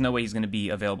 Higgins, there's no way he's going to be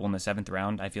available in the 7th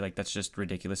round. I feel like that's just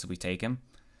ridiculous if we take him.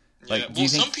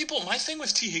 Some people, my thing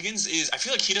with T. Higgins is I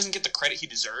feel like he doesn't get the credit he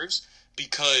deserves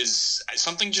because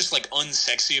something just like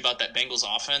unsexy about that Bengals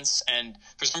offense. And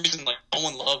for some reason, like no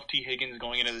one loved T. Higgins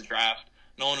going into the draft.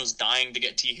 No one was dying to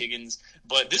get T. Higgins.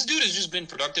 But this dude has just been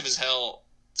productive as hell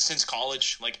since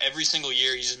college. Like every single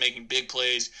year, he's just making big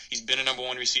plays. He's been a number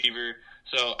 1 receiver.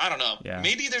 So I don't know. Yeah.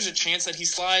 Maybe there's a chance that he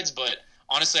slides, but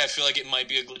honestly, I feel like it might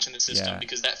be a glitch in the system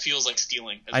because that feels like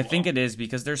stealing. I think it is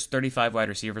because there's 35 wide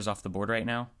receivers off the board right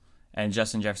now, and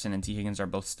Justin Jefferson and T. Higgins are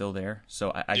both still there.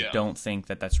 So I don't think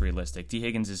that that's realistic. T.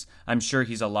 Higgins is, I'm sure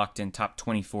he's a locked-in top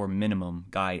 24 minimum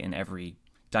guy in every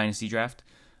dynasty draft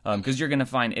because you're going to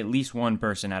find at least one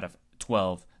person out of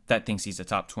 12 that thinks he's a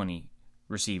top 20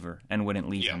 receiver and wouldn't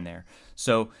leave him there.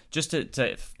 So just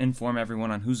to inform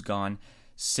everyone on who's gone,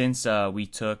 since we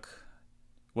took,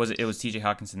 it was TJ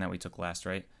Hawkinson that we took last,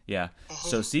 right? Yeah.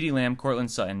 So CeeDee Lamb,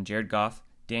 Cortland Sutton, Jared Goff,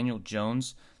 Daniel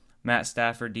Jones, Matt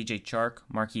Stafford, DJ Chark,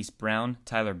 Marquise Brown,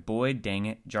 Tyler Boyd, dang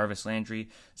it, Jarvis Landry,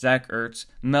 Zach Ertz,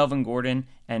 Melvin Gordon,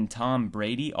 and Tom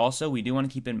Brady. Also, we do want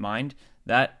to keep in mind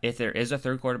that if there is a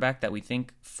third quarterback that we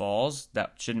think falls,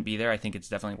 that shouldn't be there, I think it's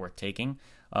definitely worth taking,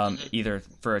 either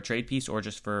for a trade piece or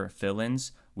just for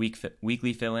fill-ins,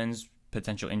 weekly fill-ins,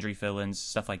 potential injury fill-ins,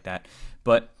 stuff like that.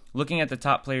 But looking at the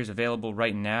top players available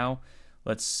right now,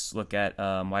 let's look at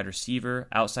wide receiver.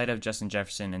 Outside of Justin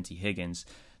Jefferson and T. Higgins,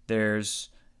 there's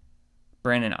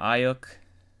Brandon Ayuk,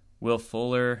 Will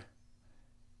Fuller,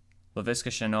 Laviska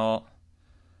Shenault.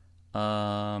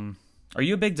 Are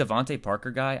you a big Devontae Parker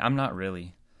guy? I'm not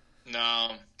really.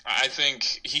 No, I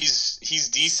think he's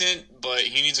decent, but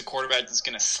he needs a quarterback that's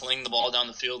going to sling the ball down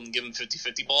the field and give him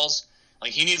 50-50 balls.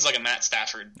 Like he needs like a Matt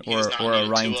Stafford or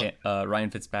a Ryan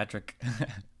Fitzpatrick.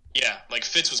 Yeah, like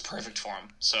Fitz was perfect for him.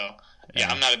 So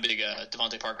yeah, I'm not a big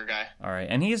Devontae Parker guy. All right,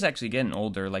 and he is actually getting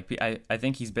older. Like I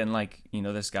think he's been like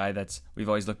this guy that's we've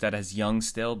always looked at as young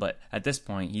still, but at this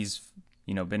point he's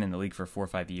been in the league for 4 or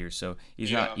 5 years, so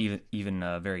he's not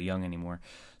even very young anymore.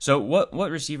 So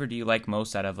what receiver do you like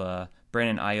most out of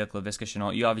Brandon Ayuk, Laviska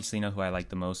Shenault? You obviously know who I like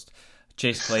the most.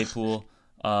 Chase Claypool,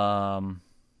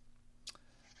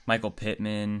 Michael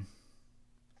Pittman.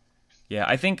 Yeah,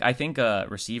 I think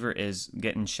receiver is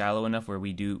getting shallow enough where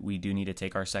we do need to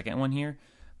take our second one here.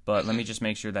 But let me just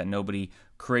make sure that nobody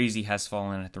crazy has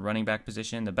fallen at the running back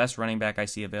position. The best running back I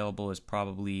see available is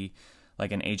probably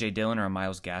like an AJ Dillon or a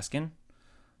Myles Gaskin.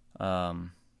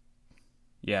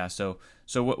 Yeah. So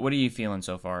what are you feeling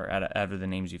so far out of the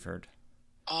names you've heard?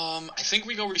 I think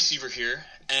we go receiver here,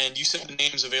 and you said the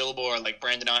names available are like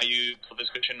Brandon Ayuk,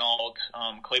 Laviska Shenault,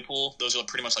 Claypool. Those are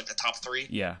pretty much like the top three.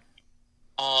 Yeah.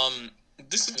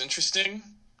 This is interesting.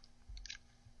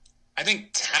 I think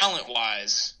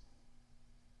talent-wise,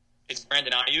 it's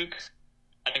Brandon Ayuk.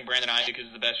 I think Brandon Ayuk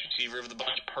is the best receiver of the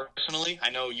bunch personally. I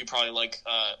know you probably like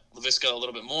Laviska a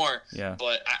little bit more, Yeah.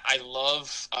 but I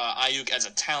love Ayuk as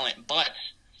a talent. But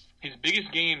his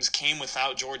biggest games came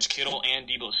without George Kittle and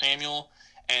Deebo Samuel,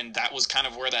 and that was kind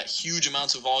of where that huge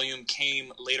amounts of volume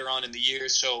came later on in the year.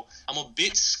 So I'm a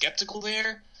bit skeptical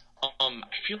there. I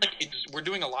feel like we're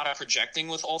doing a lot of projecting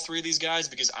with all three of these guys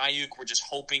because Ayuk, we're just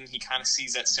hoping he kind of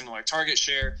sees that similar target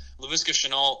share. Laviska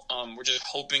Shenault, we're just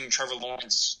hoping Trevor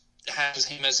Lawrence has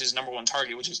him as his number one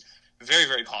target, which is very,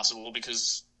 very possible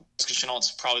because Laviska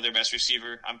Chenault's probably their best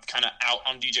receiver. I'm kind of out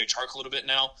on DJ Chark a little bit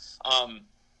now.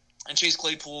 And Chase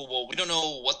Claypool, well, we don't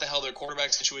know what the hell their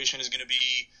quarterback situation is going to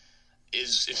be.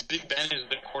 If Big Ben is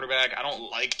the quarterback,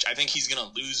 I think he's going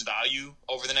to lose value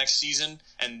over the next season,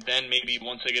 and then maybe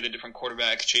once they get a different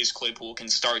quarterback, Chase Claypool can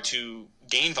start to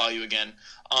gain value again.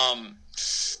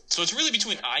 So it's really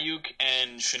between Ayuk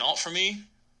and Shenault for me.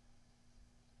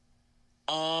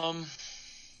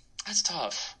 That's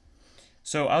tough.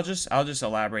 So I'll just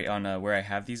elaborate on where I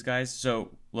have these guys.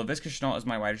 So Laviska Shenault is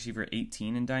my wide receiver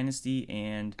 18 in Dynasty,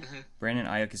 and Brandon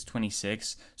Ayuk is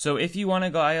 26. So if you want to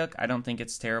go Ayuk, I don't think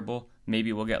it's terrible.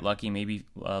 Maybe we'll get lucky. Maybe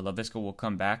Laviska will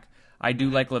come back. I do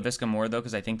like Laviska more, though,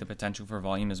 because I think the potential for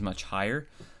volume is much higher,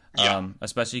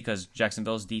 especially because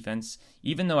Jacksonville's defense,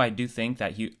 even though I do think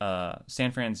that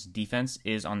San Fran's defense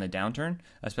is on the downturn,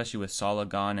 especially with Saleh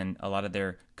gone and a lot of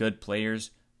their good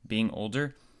players being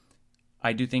older,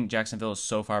 I do think Jacksonville is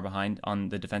so far behind on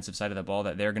the defensive side of the ball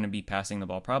that they're going to be passing the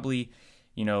ball probably,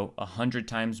 100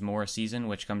 times more a season,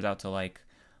 which comes out to like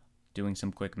doing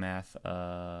some quick math,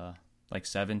 like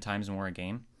 7 times more a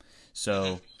game.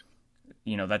 So,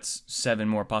 that's 7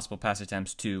 more possible pass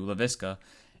attempts to Laviska.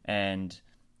 And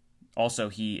also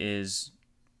he is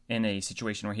in a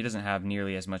situation where he doesn't have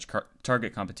nearly as much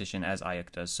target competition as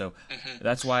Ayuk does. So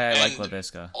that's why I like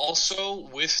Laviska. Also,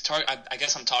 with I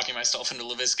guess I'm talking myself into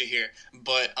Laviska here,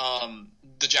 but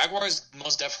the Jaguars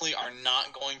most definitely are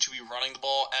not going to be running the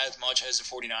ball as much as the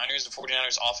 49ers. The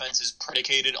 49ers offense is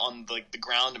predicated on the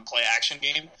ground and play action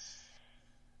game.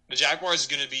 The Jaguars is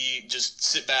going to be just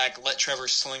sit back, let Trevor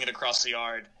sling it across the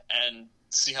yard, and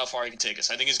see how far he can take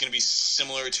us. I think it's going to be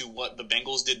similar to what the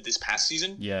Bengals did this past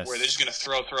season, yes, where they're just going to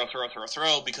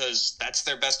throw because that's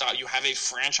their best out. You have a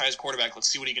franchise quarterback. Let's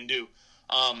see what he can do.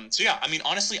 So, yeah, I mean,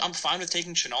 honestly, I'm fine with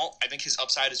taking Shenault. I think his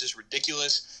upside is just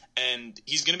ridiculous, and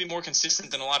he's going to be more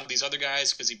consistent than a lot of these other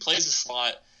guys because he plays the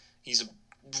slot. He's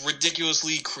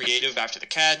ridiculously creative after the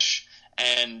catch,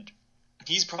 and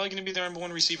he's probably going to be their number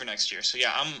one receiver next year. So,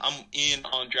 yeah, I'm in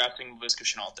on drafting Laviska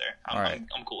Shenault there. I'm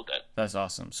cool with that. That's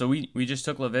awesome. So, we just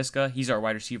took Laviska. He's our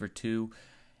wide receiver, too.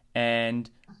 And,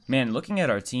 man, looking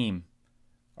at our team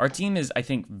is, I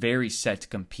think, very set to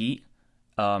compete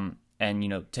and,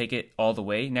 take it all the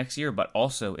way next year. But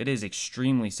also, it is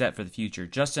extremely set for the future.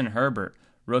 Justin Herbert,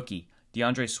 rookie.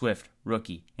 DeAndre Swift,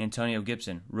 rookie. Antonio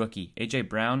Gibson, rookie. A.J.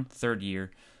 Brown,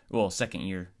 second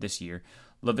year this year.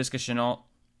 Laviska Shenault,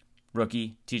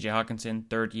 rookie. T.J. Hawkinson,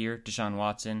 third year. Deshaun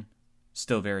Watson,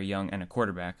 still very young and a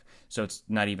quarterback, so it's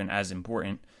not even as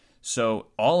important. So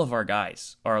all of our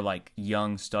guys are like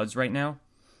young studs right now,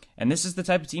 and this is the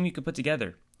type of team you could put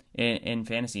together in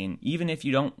fantasy. And even if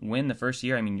you don't win the first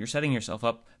year, I mean, you're setting yourself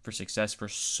up for success for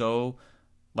so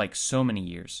many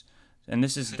years. And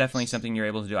this is definitely something you're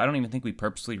able to do. I don't even think we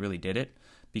purposely really did it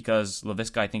because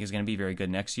Laviska, I think, is going to be very good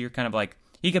next year. Kind of like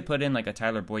he could put in like a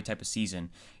Tyler Boyd type of season,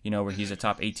 where he's a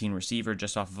top 18 receiver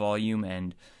just off volume,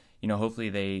 and hopefully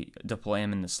they deploy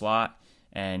him in the slot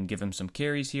and give him some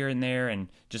carries here and there and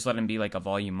just let him be like a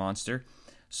volume monster.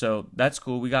 So that's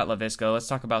cool. We got Laviska. Let's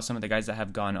talk about some of the guys that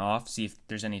have gone off, see if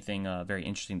there's anything very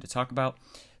interesting to talk about.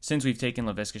 Since we've taken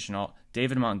Laviska Shenault,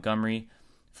 David Montgomery,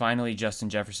 finally Justin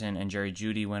Jefferson and Jerry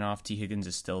Jeudy went off. T. Higgins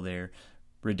is still there.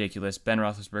 Ridiculous. Ben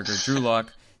Roethlisberger, Drew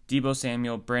Lock, Deebo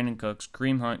Samuel, Brandon Cooks,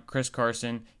 Kareem Hunt, Chris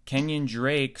Carson, Kenyon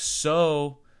Drake.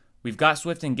 So we've got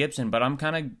Swift and Gibson, but I'm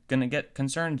kind of going to get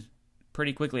concerned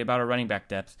pretty quickly about our running back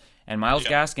depth. And Myles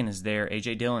Gaskin is there.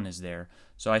 A.J. Dillon is there.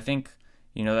 So I think,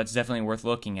 that's definitely worth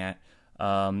looking at.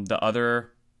 The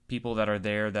other people that are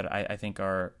there that I think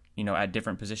are at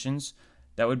different positions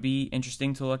that would be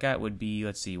interesting to look at would be,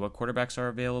 let's see, what quarterbacks are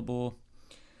available.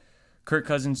 Kirk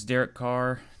Cousins, Derek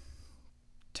Carr,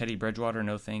 Teddy Bridgewater,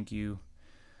 no thank you.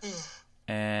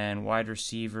 And wide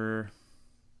receiver.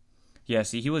 Yeah,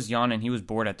 see, he was yawning. He was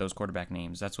bored at those quarterback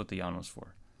names. That's what the yawn was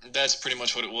for. That's pretty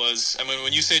much what it was. I mean,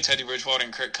 when you say Teddy Bridgewater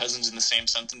and Kirk Cousins in the same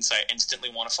sentence, I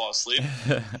instantly want to fall asleep.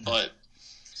 But,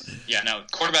 yeah, no,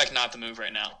 quarterback not the move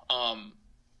right now.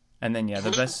 And then,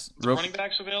 the best... running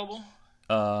backs available?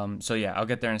 So, yeah, I'll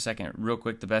get there in a second. Real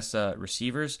quick, the best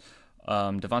receivers.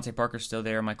 Devontae Parker's still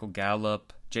there. Michael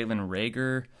Gallup, Jalen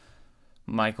Reagor,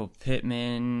 Michael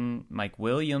Pittman, Mike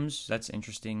Williams. That's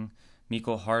interesting.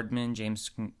 Mecole Hardman,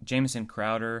 Jamison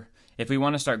Crowder. If we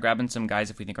want to start grabbing some guys,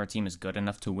 if we think our team is good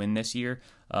enough to win this year,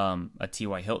 a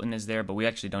T.Y. Hilton is there, but we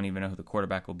actually don't even know who the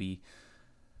quarterback will be.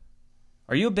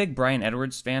 Are you a big Bryan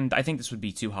Edwards fan? I think this would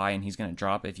be too high, and he's going to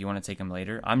drop if you want to take him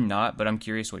later. I'm not, but I'm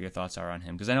curious what your thoughts are on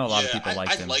him, because I know a lot of people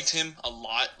liked him. I liked him a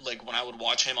lot. Like, when I would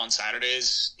watch him on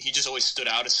Saturdays, he just always stood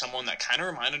out as someone that kind of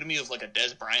reminded me of, like, a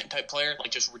Dez Bryant type player,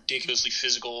 like, just ridiculously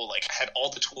physical, like, had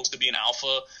all the tools to be an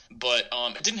alpha, but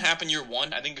it didn't happen year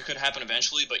one. I think it could happen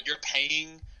eventually, but you're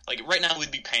paying... Like, right now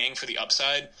we'd be paying for the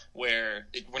upside where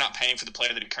we're not paying for the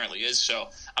player that he currently is, so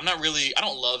I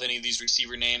don't love any of these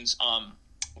receiver names.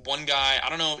 One guy, I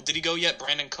don't know, did he go yet?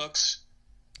 Brandon Cooks?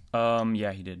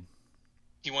 Yeah, he did.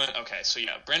 He went? Okay, so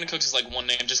yeah, Brandon Cooks is like one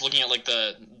name. Just looking at like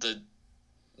the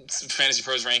Fantasy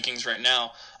Pros rankings right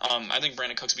now, I think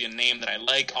Brandon Cooks would be a name that I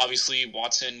like. Obviously,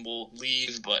 Watson will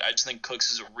leave, but I just think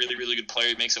Cooks is a really, really good player.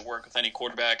 He makes it work with any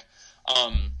quarterback.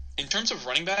 In terms of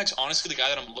running backs, honestly, the guy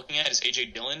that I'm looking at is A.J.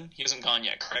 Dillon. He hasn't gone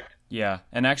yet, correct? Yeah,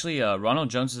 and actually, Ronald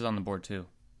Jones is on the board too.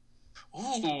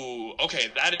 Ooh, okay,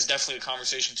 that is definitely a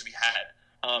conversation to be had.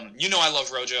 I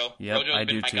love Rojo. Yep, Rojo's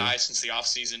been my guy since the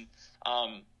offseason.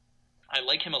 I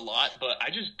like him a lot, but I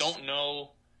just don't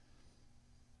know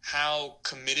how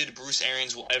committed Bruce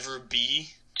Arians will ever be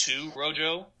to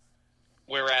Rojo.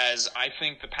 Whereas I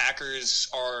think the Packers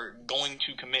are going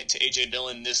to commit to A.J.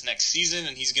 Dillon this next season,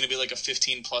 and he's going to be like a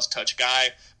 15-plus touch guy.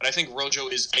 But I think Rojo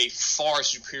is a far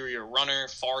superior runner,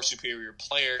 far superior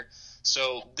player.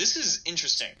 So this is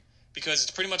interesting because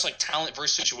it's pretty much like talent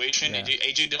versus situation. Yeah.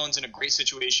 A.J. Dillon's in a great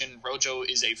situation. Rojo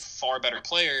is a far better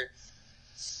player.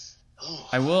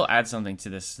 I will add something to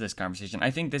this conversation.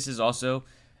 I think this is also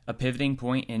a pivoting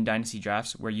point in dynasty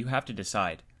drafts where you have to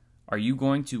decide. Are you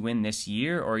going to win this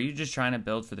year, or are you just trying to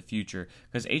build for the future?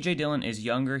 Because A.J. Dillon is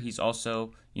younger. He's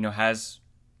also, has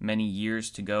many years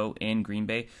to go in Green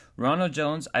Bay. Ronald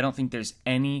Jones, I don't think there's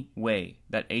any way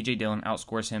that A.J. Dillon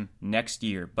outscores him next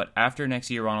year. But after next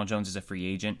year, Ronald Jones is a free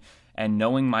agent. And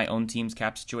knowing my own team's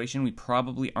cap situation, we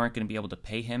probably aren't going to be able to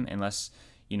pay him unless,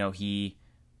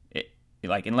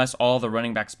 unless all the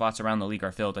running back spots around the league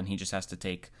are filled and he just has to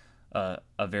take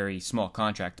a very small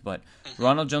contract. But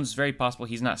Ronald Jones is very possible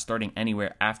he's not starting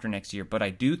anywhere after next year. But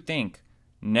I do think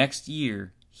next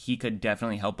year he could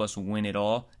definitely help us win it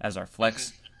all as our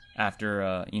flex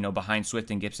after, behind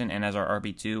Swift and Gibson, and as our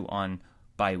RB2 on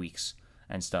bye weeks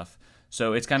and stuff.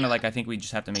 So it's kind of like I think we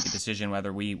just have to make a decision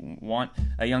whether we want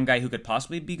a young guy who could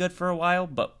possibly be good for a while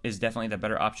but is definitely the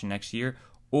better option next year,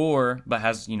 but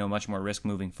has much more risk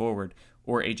moving forward,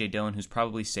 or A.J. Dillon, who's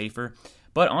probably safer.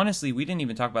 But honestly, we didn't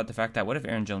even talk about the fact that what if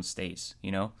Aaron Jones stays,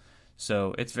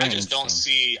 So it's very interesting.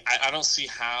 I don't see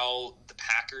how the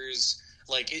Packers,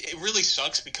 it really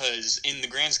sucks because in the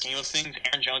grand scheme of things,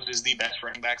 Aaron Jones is the best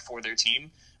running back for their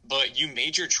team. But you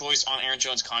made your choice on Aaron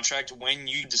Jones' contract when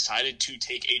you decided to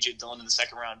take A.J. Dillon in the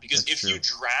second round. Because if you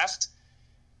draft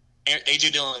A.J.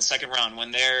 Dillon in the second round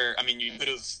you could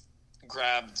have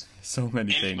grabbed so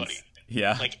many anybody. Things.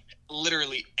 Yeah.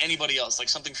 Literally anybody else,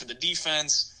 something for the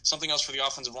defense, something else for the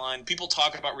offensive line. People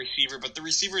talk about receiver, but the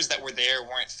receivers that were there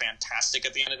weren't fantastic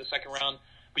at the end of the second round.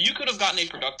 But you could have gotten a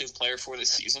productive player for this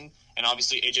season. And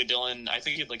obviously A.J. Dillon, I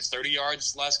think he had 30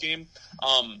 yards last game.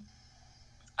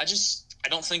 I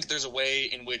don't think there's a way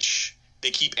in which they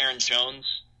keep Aaron Jones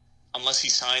unless he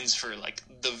signs for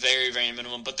the very, very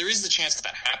minimum. But there is the chance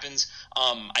that happens.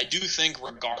 I do think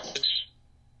regardless,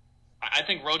 I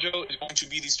think Rojo is going to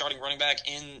be the starting running back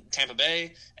in Tampa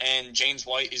Bay, and James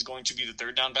White is going to be the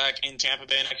third down back in Tampa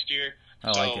Bay next year.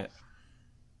 I like it.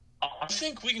 I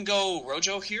think we can go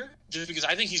Rojo here just because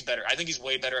I think he's better. I think he's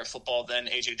way better at football than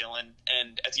A.J. Dillon.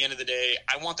 And at the end of the day,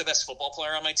 I want the best football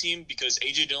player on my team because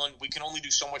A.J. Dillon, we can only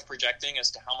do so much projecting as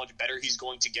to how much better he's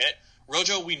going to get.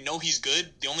 Rojo, we know he's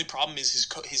good. The only problem is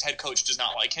his head coach does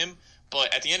not like him.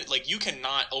 But at the end, like, you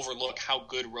cannot overlook how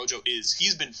good Rojo is.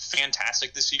 He's been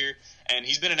fantastic this year, and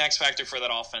he's been an X factor for that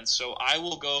offense. So I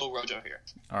will go Rojo here.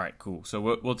 All right, cool. So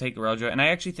we'll take Rojo, and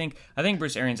I think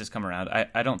Bruce Arians has come around.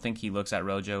 I don't think he looks at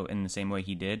Rojo in the same way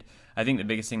he did. I think the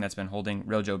biggest thing that's been holding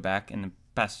Rojo back in the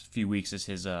past few weeks is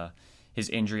his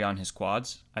injury on his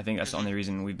quads. I think that's the only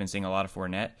reason we've been seeing a lot of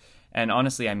Fournette. And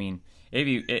honestly, I mean,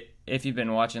 if you've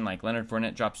been watching, like, Leonard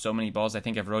Fournette drop so many balls, I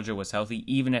think if Rojo was healthy,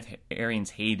 even if Arians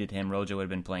hated him, Rojo would have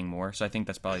been playing more. So I think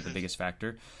that's probably the biggest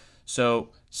factor. So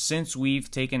since we've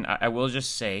taken, I will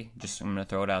just say, I'm going to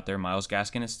throw it out there, Myles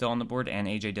Gaskin is still on the board and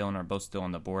A.J. Dillon are both still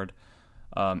on the board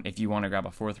if you want to grab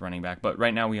a fourth running back. But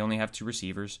right now we only have 2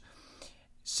 receivers.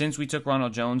 Since we took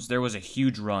Ronald Jones, there was a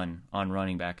huge run on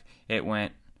running back. It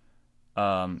went,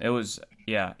 it was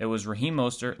Raheem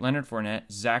Mostert, Leonard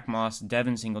Fournette, Zach Moss,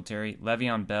 Devin Singletary,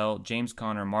 Le'Veon Bell, James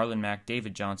Conner, Marlon Mack,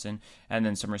 David Johnson, and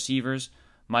then some receivers,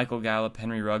 Michael Gallup,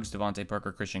 Henry Ruggs, Devontae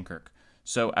Parker, Christian Kirk.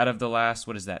 So out of the last,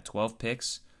 12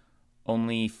 picks,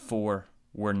 only 4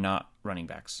 were not running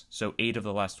backs. So 8 of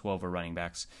the last 12 were running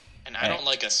backs. And I don't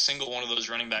like a single one of those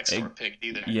running backs that were picked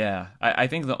either. Yeah, I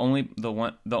think the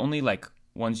only like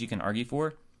ones you can argue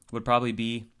for would probably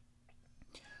be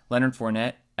Leonard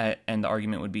Fournette, and the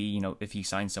argument would be, you know, if he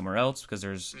signs somewhere else because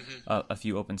there's a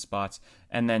few open spots,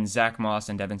 and then Zach Moss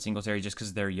and Devin Singletary just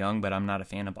because they're young, but I'm not a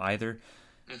fan of either.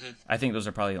 I think those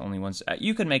are probably the only ones.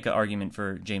 You could make an argument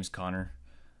for James Conner.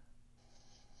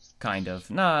 Kind of.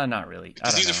 Nah, not really.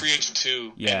 Because he's a free agent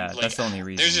too. Yeah, and, like, that's the only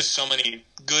reason. There's just so many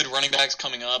good running backs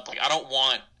coming up. Like, I don't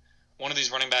want one of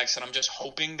these running backs that I'm just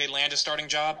hoping they land a starting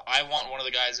job. I want one of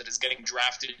the guys that is getting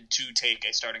drafted to take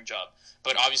a starting job.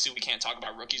 But obviously we can't talk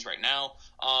about rookies right now.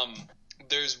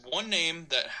 There's one name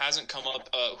that hasn't come up.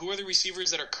 Who are the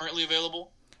receivers that are currently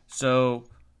available? So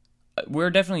we're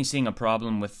definitely seeing a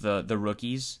problem with the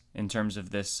rookies in terms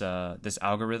of this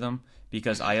algorithm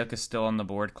because Ayuk is still on the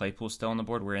board, Claypool's still on the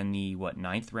board. We're in the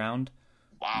 9th round.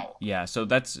 Wow. Yeah, so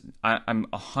I'm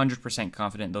 100%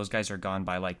 confident those guys are gone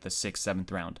by like the 6th,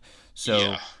 7th round.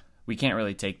 So we can't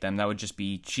really take them. That would just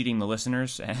be cheating the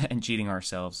listeners and cheating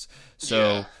ourselves.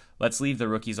 So let's leave the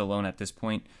rookies alone at this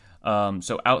point.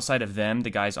 So outside of them, the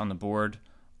guys on the board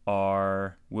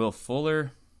are Will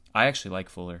Fuller. I actually like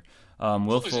Fuller.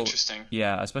 Will Fuller, interesting.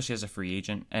 Yeah, especially as a free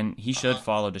agent, and he should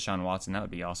follow Deshaun Watson. That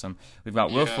would be awesome. We've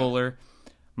got Will Fuller,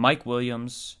 Mike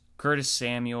Williams, Curtis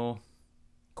Samuel,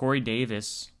 Corey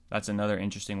Davis. That's another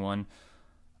interesting one.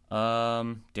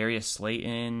 Darius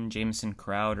Slayton, Jamison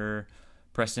Crowder,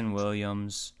 Preston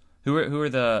Williams. Who are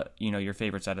the your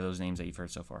favorites out of those names that you've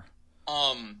heard so far?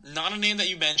 Not a name that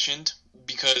you mentioned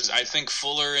because I think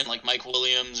Fuller and like Mike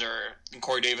Williams and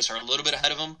Corey Davis are a little bit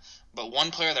ahead of him. But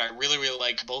one player that I really, really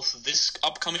like both this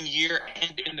upcoming year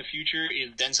and in the future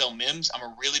is Denzel Mims. I'm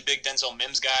a really big Denzel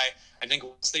Mims guy. I think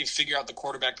once they figure out the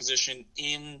quarterback position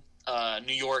in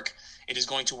New York, it is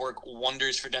going to work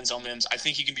wonders for Denzel Mims. I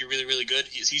think he can be really, really good.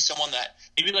 He's someone that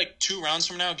maybe like 2 rounds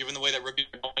from now, given the way that rookies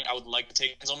are going, I would like to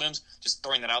take Denzel Mims. Just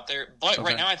throwing that out there. But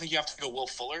right now, I think you have to go Will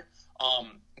Fuller.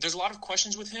 There's a lot of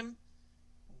questions with him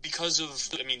because of,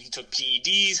 he took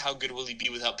PEDs. How good will he be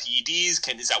without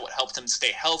PEDs? Is that what helped him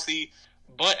stay healthy?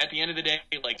 But at the end of the day,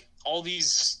 like, all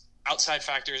these outside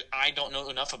factors I don't know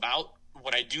enough about.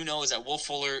 What I do know is that Will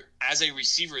Fuller, as a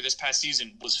receiver this past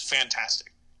season, was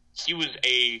fantastic. He was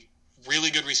a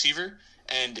really good receiver,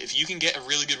 and if you can get a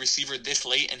really good receiver this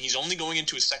late, and he's only going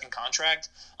into his 2nd contract,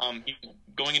 he's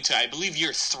going into, I believe,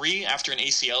 year 3 after an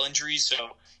ACL injury,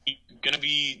 so he's going to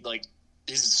be, like,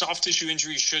 his soft tissue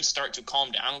injuries should start to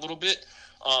calm down a little bit.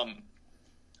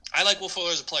 I like Will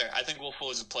Fuller as a player. I think Will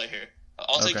Fuller is a play here.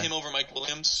 I'll take him over Mike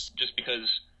Williams just because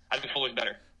I think Fuller's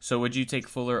better. So would you take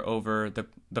Fuller over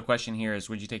the question here is,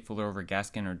 would you take Fuller over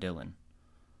Gaskin or Dillon?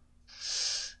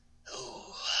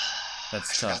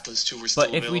 That's tough. Those 2 were still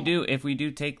available. If we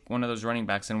do take one of those running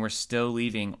backs and we're still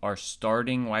leaving our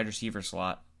starting wide receiver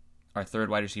slot, our 3rd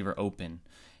wide receiver open,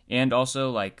 and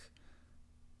also like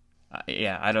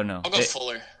I don't know. I'll go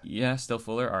Fuller. Yeah, still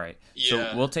Fuller? All right. Yeah.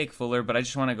 So we'll take Fuller, but I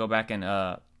just want to go back and,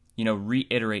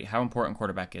 reiterate how important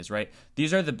quarterback is, right?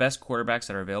 These are the best quarterbacks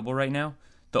that are available right now.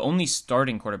 The only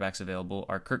starting quarterbacks available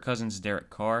are Kirk Cousins, Derek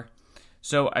Carr.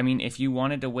 So, if you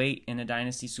wanted to wait in a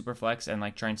Dynasty Superflex and,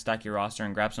 like, try and stack your roster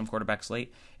and grab some quarterbacks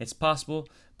late, it's possible.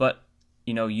 But,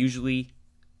 usually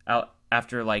out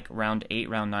after, like, round 8,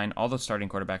 round 9, all the starting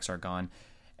quarterbacks are gone.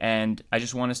 And I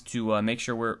just want us to make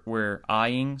sure we're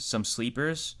eyeing some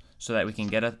sleepers so that we can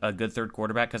get a good 3rd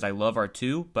quarterback because I love our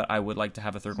 2, but I would like to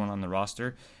have a 3rd one on the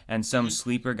roster. And some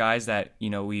sleeper guys that,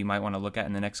 we might want to look at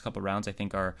in the next couple rounds, I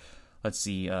think are, let's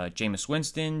see, Jameis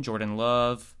Winston, Jordan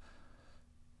Love.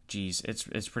 Geez,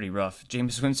 it's pretty rough.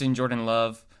 Jameis Winston, Jordan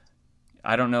Love,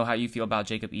 I don't know how you feel about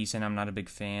Jacob Eason. I'm not a big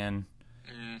fan.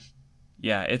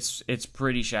 Yeah, it's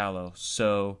pretty shallow.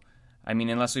 So, I mean,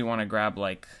 unless we want to grab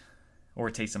or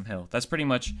Taysom Hill, that's pretty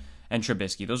much, and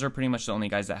Trubisky. Those are pretty much the only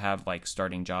guys that have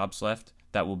starting jobs left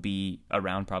that will be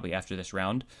around probably after this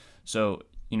round. So,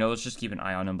 let's just keep an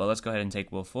eye on them. But let's go ahead and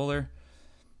take Will Fuller.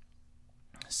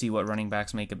 See what running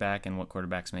backs make it back and what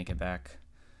quarterbacks make it back.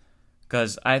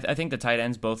 Because I think the tight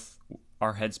ends, both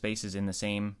our headspace is in the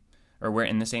same, or we're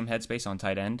in the same headspace on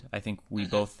tight end. I think we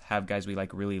both have guys we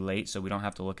like really late, so we don't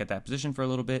have to look at that position for a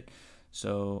little bit.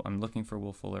 So I'm looking for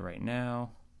Will Fuller right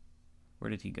now.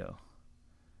 Where did he go?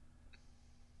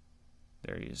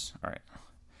 There he is. All right.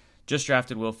 Just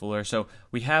drafted Will Fuller. So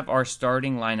we have our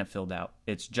starting lineup filled out.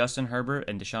 It's Justin Herbert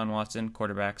and Deshaun Watson,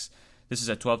 quarterbacks. This is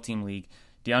a 12-team league.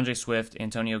 DeAndre Swift,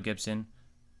 Antonio Gibson,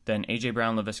 then A.J.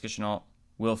 Brown, Laviska Shenault,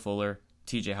 Will Fuller,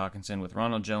 T.J. Hawkinson with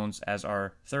Ronald Jones as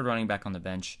our third running back on the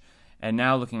bench. And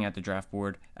now looking at the draft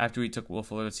board, after we took Will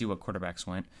Fuller, let's see what quarterbacks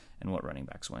went and what running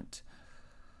backs went.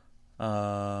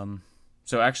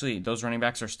 So actually, those running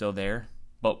backs are still there.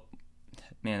 But,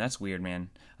 man, that's weird,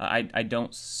 man. I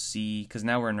don't see, because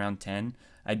now we're in round 10,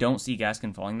 I don't see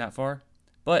Gaskin falling that far.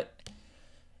 But,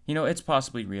 it's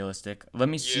possibly realistic. Let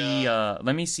me see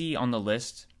on the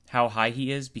list how high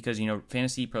he is, because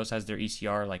Fantasy Pros has their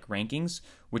ECR rankings,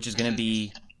 which is going to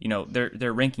be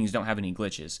their rankings don't have any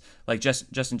glitches.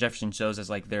 Justin Jefferson shows as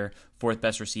their fourth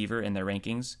best receiver in their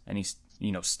rankings, and he's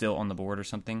still on the board or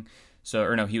something. So,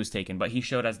 or no, he was taken, but he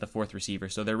showed as the fourth receiver.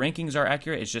 So their rankings are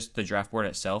accurate. It's just the draft board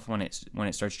itself when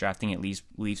it starts drafting, it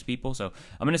leaves people. So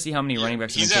I'm going to see how many running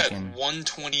backs he's have at been taken.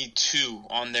 122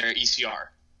 on their ECR.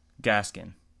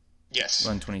 Gaskin. Yes.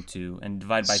 122 and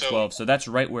divide by 12. So that's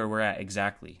right where we're at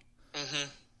exactly. Mm-hmm.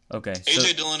 Okay.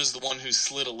 A.J. Dillon is the one who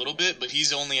slid a little bit, but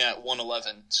he's only at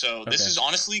 111. So this is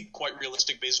honestly quite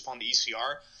realistic based upon the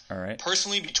ECR. All right.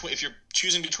 Personally, if you're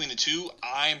choosing between the two,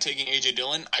 I am taking A.J.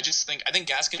 Dillon. I think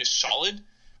Gaskin is solid,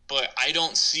 but I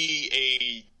don't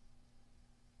see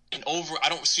I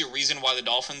don't see a reason why the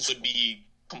Dolphins would be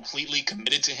completely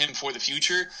committed to him for the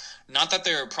future. Not that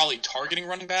they're probably targeting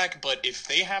running back, but if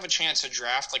they have a chance to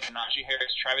draft a Najee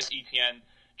Harris, Travis Etienne,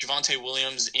 Javonte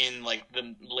Williams in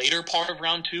the later part of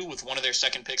round 2 with one of their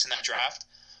second picks in that draft,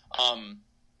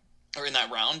 or in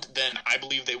that round, then I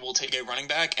believe they will take a running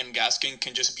back, and Gaskin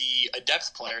can just be a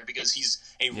depth player because he's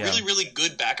a really, really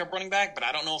good backup running back, but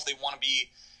I don't know if they want to be,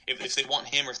 if they want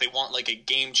him or if they want a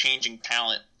game-changing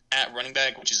talent at running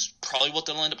back, which is probably what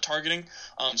they'll end up targeting.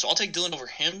 So I'll take Dillon over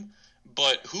him,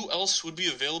 but who else would be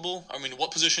available? I mean,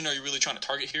 what position are you really trying to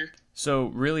target here? So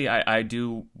really, I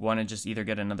do want to just either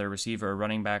get another receiver or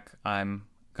running back. I'm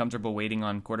comfortable waiting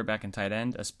on quarterback and tight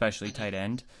end, especially tight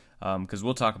end, because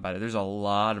we'll talk about it. There's a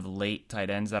lot of late tight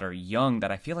ends that are young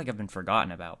that I feel like have been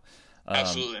forgotten about.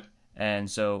 Absolutely. And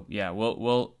so, yeah,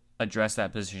 we'll address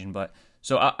that position. But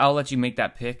so I'll let you make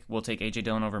that pick. We'll take A.J.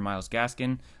 Dillon over Myles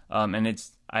Gaskin.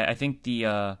 And I think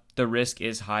the risk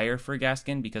is higher for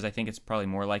Gaskin because I think it's probably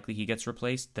more likely he gets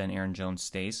replaced than Aaron Jones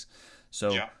stays.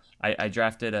 So yeah. I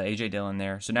drafted A.J. Dillon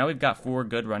there. So now we've got 4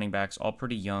 good running backs, all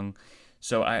pretty young.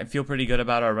 So I feel pretty good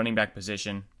about our running back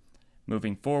position.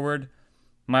 Moving forward,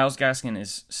 Myles Gaskin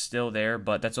is still there,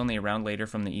 but that's only a round later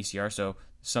from the ECR, so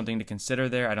something to consider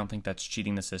there. I don't think that's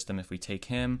cheating the system if we take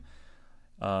him.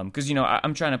 Because,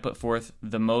 I'm trying to put forth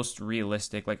the most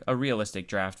realistic, a realistic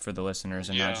draft for the listeners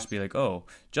and not just be oh,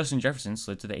 Justin Jefferson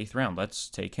slid to the 8th round. Let's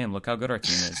take him. Look how good our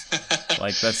team is.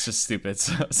 That's just stupid.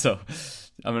 So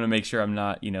I'm going to make sure I'm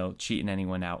not, cheating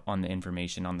anyone out on the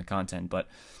information, on the content. But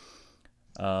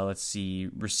let's see.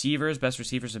 Receivers, best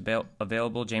receivers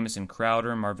available, Jamison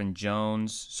Crowder, Marvin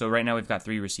Jones. So right now we've got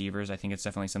 3 receivers. I think it's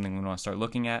definitely something we want to start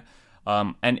looking at.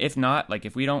 And if not,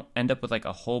 if we don't end up with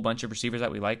a whole bunch of receivers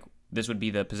that we like, this would be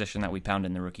the position that we pound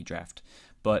in the rookie draft.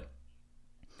 But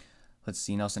let's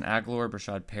see, Nelson Aguilar,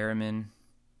 Brashad Perriman.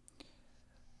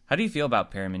 How do you feel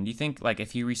about Perriman? Do you think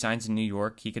if he resigns in New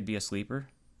York, he could be a sleeper?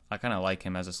 I kind of like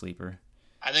him as a sleeper.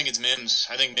 I think it's Mims.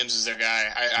 I think Mims is their guy.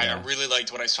 I really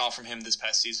liked what I saw from him this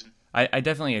past season. I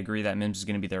definitely agree that Mims is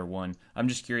going to be their one. I'm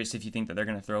just curious if you think that they're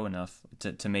going to throw enough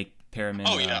to make Perriman.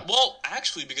 Oh, yeah. Well,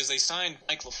 actually, because they signed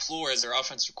Mike LaFleur as their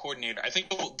offensive coordinator, I think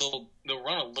they'll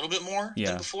run a little bit more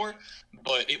than before,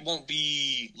 but it won't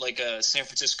be like a San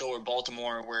Francisco or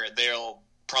Baltimore where they'll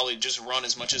probably just run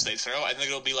as much as they throw. I think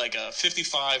it'll be like a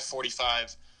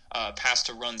 55-45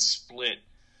 pass-to-run split.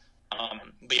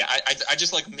 But yeah, I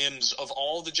just like Mims. Of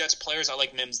all the Jets players, I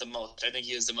like Mims the most. I think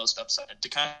he has the most upside to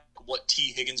kind of what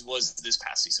T. Higgins was this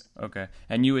past season. Okay.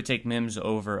 And you would take Mims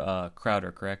over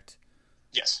Crowder, correct?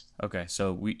 Yes. Okay,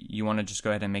 so you want to just go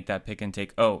ahead and make that pick and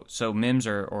take... Oh, so Mims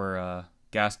or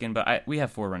Gaskin, but we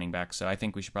have 4 running backs, so I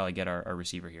think we should probably get our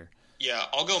receiver here. Yeah,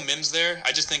 I'll go Mims there.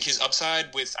 I just think his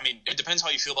upside it depends how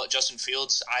you feel about Justin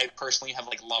Fields. I personally have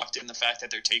locked in the fact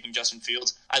that they're taking Justin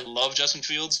Fields. I love Justin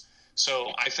Fields,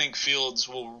 so I think Fields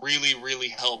will really, really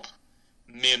help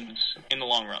Mims in the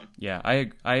long run. Yeah,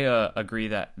 I agree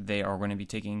that they are going to be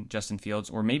taking Justin Fields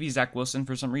or maybe Zach Wilson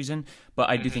for some reason, but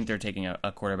I do think they're taking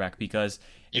a quarterback because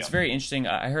it's very interesting.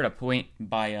 I heard a point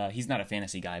by he's not a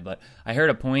fantasy guy, but I heard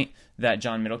a point that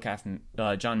John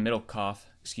Middlecoff,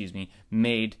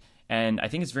 made. And I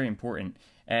think it's very important.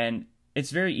 And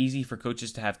it's very easy for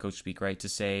coaches to have coach speak, right? To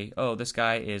say, oh, this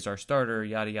guy is our starter,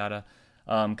 yada, yada.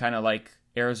 Kind of like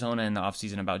Arizona in the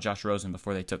offseason about Josh Rosen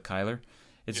before they took Kyler.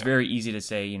 It's very easy to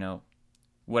say,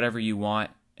 whatever you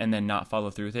want and then not follow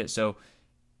through with it. So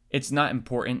it's not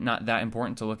that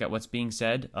important to look at what's being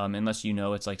said unless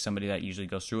it's like somebody that usually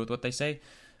goes through with what they say.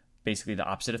 Basically the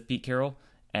opposite of Pete Carroll.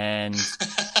 And...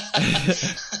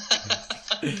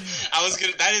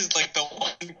 that is the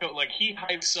one, he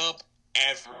hypes up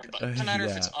everybody. No matter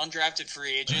if it's undrafted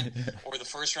free agent or the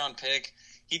first round pick,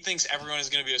 he thinks everyone is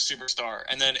going to be a superstar.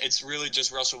 And then it's really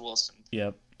just Russell Wilson.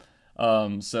 Yep.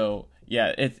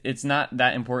 It's not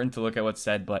that important to look at what's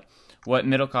said, but what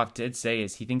Middlecoff did say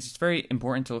is he thinks it's very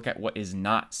important to look at what is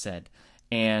not said.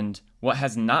 And what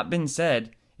has not been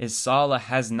said is Saleh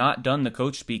has not done the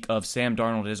coach speak of Sam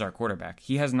Darnold is our quarterback.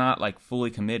 He has not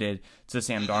fully committed to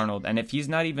Sam Darnold. And if he's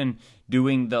not even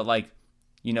doing the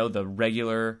the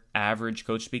regular average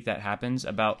coach speak that happens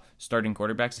about starting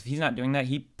quarterbacks, if he's not doing that,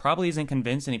 he probably isn't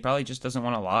convinced and he probably just doesn't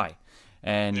want to lie.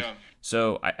 And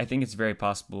so I think it's very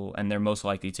possible, and they're most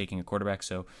likely taking a quarterback.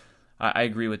 So I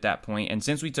agree with that point. And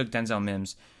since we took Denzel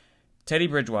Mims, Teddy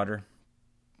Bridgewater,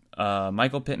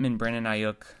 Michael Pittman, Brandon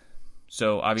Ayuk.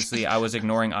 So obviously I was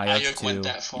ignoring Ayuk too. Went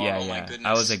that far. Yeah, my goodness.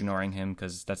 I was ignoring him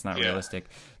because that's not realistic.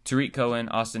 Tariq Cohen,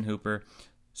 Austin Hooper,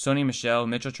 Sony Michel,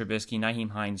 Mitchell Trubisky,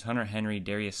 Nyheim Hines, Hunter Henry,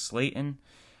 Darius Slayton.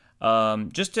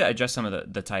 Just to address some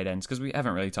of the tight ends, because we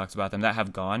haven't really talked about them, that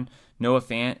have gone. Noah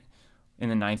Fant in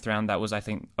the 9th round, that was, I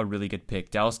think, a really good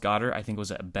pick. Dallas Goedert, I think,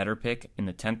 was a better pick in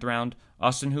the 10th round.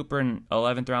 Austin Hooper in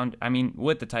 11th round. I mean,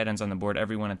 with the tight ends on the board,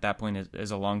 everyone at that point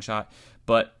is a long shot.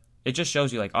 But it just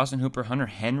shows you, Austin Hooper, Hunter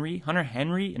Henry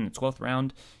in the 12th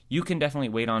round. You can definitely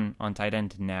wait on tight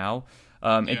end now.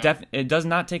 It does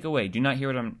not take away. Do not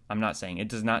hear what I'm not saying. It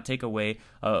does not take away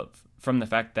from the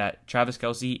fact that Travis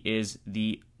Kelce is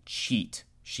the cheat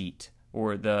sheet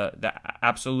or the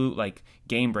absolute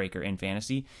game breaker in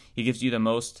fantasy. He gives you the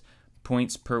most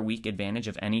points per week advantage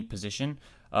of any position.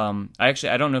 I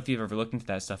don't know if you've ever looked into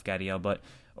that stuff, Gadiel, but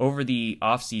over the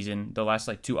offseason, the last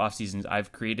 2 off seasons,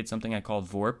 I've created something I call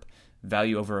VORP,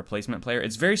 value over replacement player.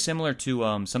 It's very similar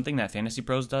to something that Fantasy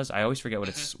Pros does. I always forget what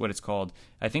it's called.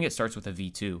 I think it starts with a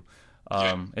V2.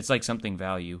 It's like something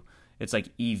value. It's like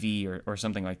EV or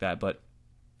something like that. But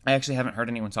I actually haven't heard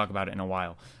anyone talk about it in a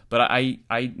while. But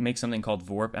I make something called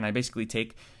VORP, and I basically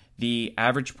take the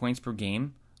average points per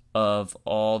game of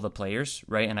all the players,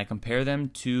 right? And I compare them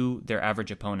to their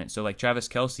average opponent. So Travis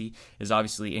Kelce is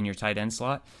obviously in your tight end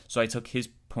slot. So I took his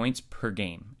points per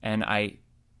game and I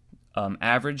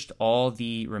averaged all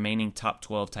the remaining top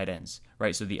 12 tight ends,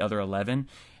 right? So the other 11.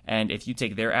 And if you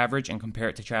take their average and compare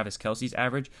it to Travis Kelce's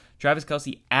average, Travis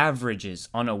Kelce averages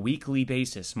on a weekly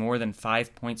basis more than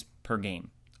 5 points per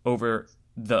game over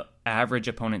the average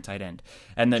opponent tight end.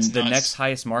 And then the next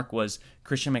highest mark was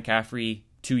Christian McCaffrey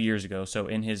 2 years ago. So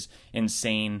in his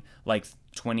insane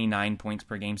 29 points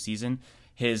per game season,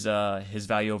 his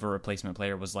value over replacement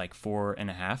player was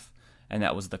 4.5, and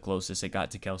that was the closest it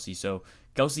got to Kelce. So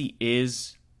Kelce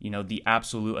is the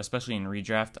absolute, especially in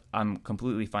redraft. I'm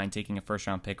completely fine taking a first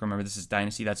round pick. Remember, this is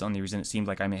Dynasty. That's the only reason it seemed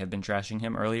like I may have been trashing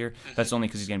him earlier. That's only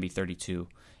because he's going to be 32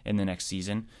 in the next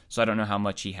season. So I don't know how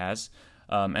much he has.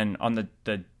 And on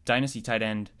the Dynasty tight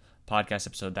end podcast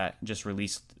episode that just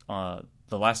released, the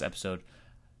last episode,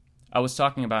 I was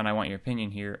talking about, and I want your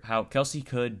opinion here, how Kelce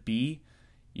could be,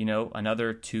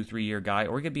 another 2-3 year guy,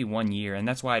 or he could be 1 year. And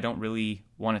that's why I don't really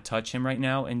want to touch him right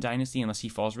now in Dynasty unless he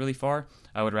falls really far.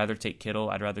 I would rather take Kittle.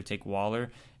 I'd rather take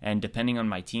Waller. And depending on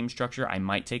my team structure, I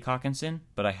might take Hawkinson,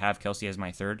 but I have Kelce as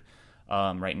my third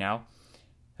right now.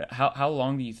 How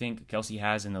long do you think Kelce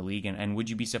has in the league? And would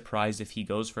you be surprised if he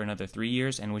goes for another 3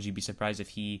 years? And would you be surprised if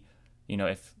he,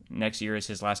 if next year is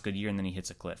his last good year and then he hits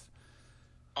a cliff?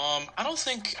 I don't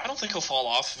think he'll fall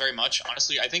off very much.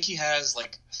 Honestly, I think he has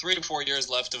 3 to 4 years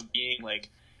left of being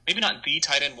maybe not the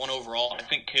tight end 1 overall. I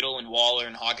think Kittle and Waller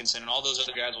and Hawkinson and all those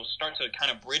other guys will start to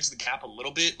kind of bridge the gap a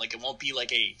little bit. It won't be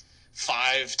a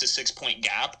 5 to 6 point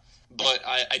gap, but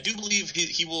I do believe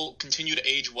he will continue to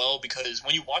age well because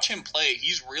when you watch him play,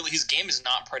 his game is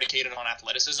not predicated on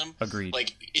athleticism. Agreed.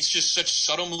 Like, it's just such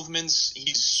subtle movements.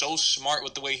 He's so smart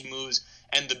with the way he moves.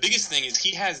 And the biggest thing is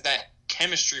he has that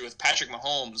chemistry with Patrick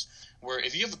Mahomes, where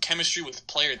if you have a chemistry with a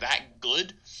player that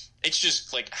good, it's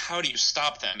just like, how do you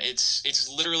stop them? It's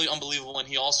literally unbelievable. And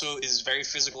he also is very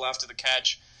physical after the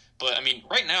catch. But I mean,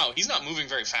 right now he's not moving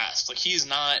very fast. Like, he is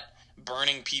not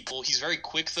burning people. He's very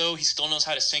quick though. He still knows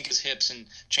how to sink his hips and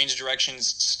change directions,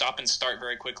 stop and start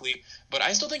very quickly. But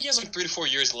I still think he has like 3 to 4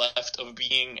 years left of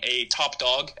being a top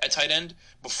dog at tight end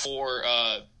before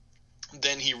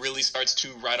then he really starts to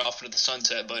ride off into the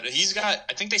sunset. But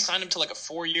I think they signed him to like a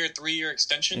 4-year, 3-year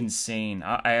extension. Insane.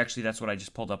 I actually, that's what I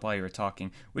just pulled up while you were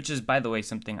talking, which is, by the way,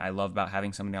 something I love about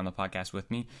having somebody on the podcast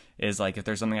with me is like, if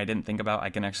there's something I didn't think about, I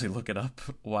can actually look it up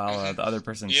while the other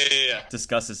person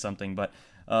discusses something. But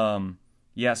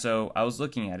yeah, so I was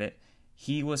looking at it.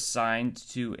 He was signed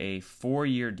to a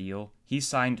 4-year deal. He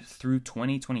signed through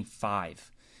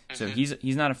 2025. So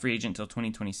he's not a free agent until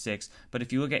 2026. But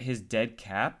if you look at his dead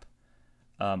cap,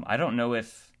 I don't know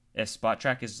if Spot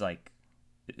Track is like,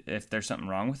 if there's something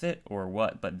wrong with it or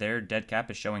what, but their dead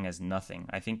cap is showing as nothing.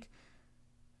 I think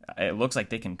it looks like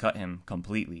they can cut him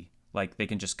completely. Like, they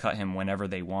can just cut him whenever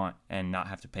they want and not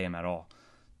have to pay him at all.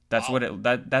 That's what it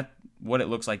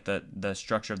looks like, the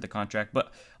structure of the contract.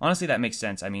 But honestly, that makes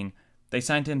sense. I mean, they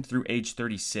signed him through age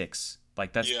 36.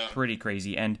 Like, that's pretty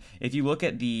crazy. And if you look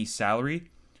at the salary,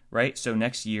 right? So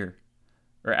next year,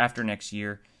 or after next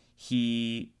year,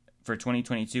 for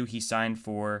 2022, he signed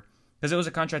for, because it was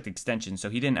a contract extension,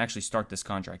 so he didn't actually start this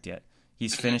contract yet.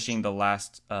 He's finishing the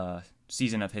last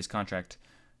season of his contract,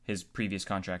 his previous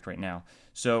contract right now.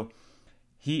 So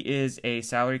he is a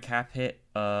salary cap hit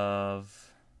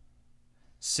of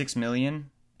 $6.5 million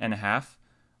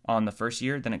on the first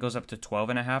year. Then it goes up to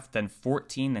 12.5, then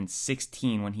 14, then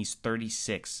 16 when he's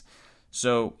 36.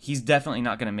 So he's definitely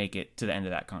not going to make it to the end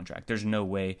of that contract. There's no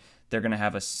way they're going to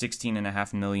have a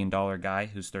 $16.5 million guy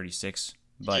who's 36.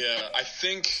 But yeah, I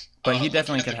think. But he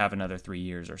definitely could have another 3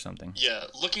 years or something. Yeah,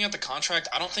 looking at the contract,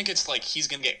 I don't think it's like he's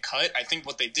going to get cut. I think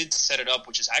what they did to set it up,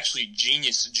 which is actually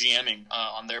genius GMing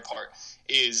on their part,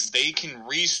 is they can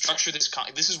restructure this.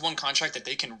 This is one contract that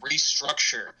they can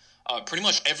restructure pretty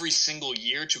much every single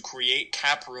year to create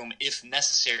cap room if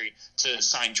necessary to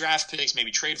sign draft picks,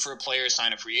 maybe trade for a player,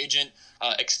 sign a free agent,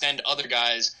 extend other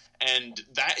guys. And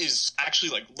that is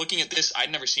actually, like, looking at this,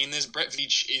 I'd never seen this. Brett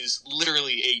Veach is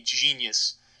literally a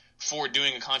genius for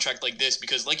doing a contract like this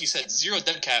because, like you said, zero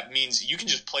dead cap means you can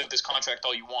just play with this contract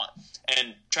all you want.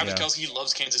 And Travis Kelce, he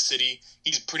loves Kansas City.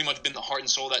 He's pretty much been the heart and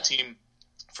soul of that team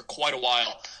for quite a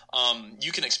while.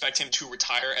 You can expect him to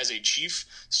retire as a Chief.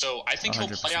 So I think 100%.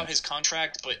 He'll play out his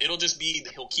contract, but it'll just be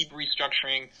he'll keep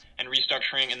restructuring,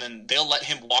 and then they'll let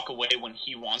him walk away when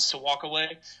he wants to walk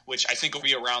away, which I think will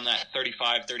be around that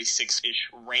 35, 36-ish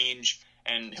range.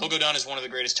 And he'll go down as one of the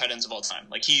greatest tight ends of all time.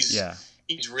 Like, he's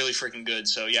really freaking good.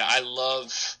 So, yeah, I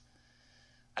love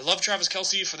Travis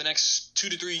Kelce for the next 2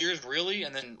 to 3 years, really.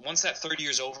 And then once that third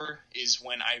year's over is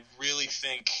when I really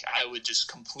think I would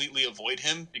just completely avoid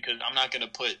him because I'm not going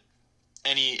to put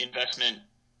any investment,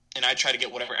 and I try to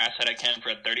get whatever asset I can for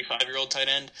a 35-year-old tight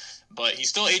end. But he's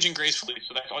still aging gracefully,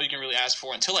 so that's all you can really ask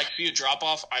for. Until I see a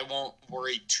drop-off, I won't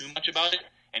worry too much about it.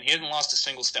 And he hasn't lost a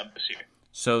single step this year.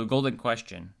 So, golden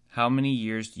question. How many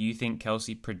years do you think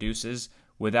Kelce produces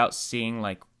without seeing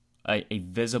like a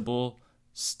visible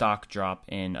stock drop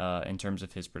in terms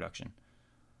of his production?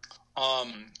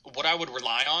 What I would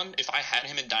rely on if I had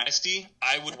him in Dynasty,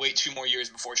 I would wait 2 more years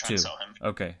before trying to sell him.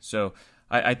 Okay, so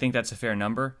I think that's a fair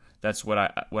number. That's what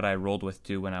I rolled with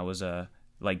too when I was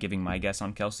like giving my guess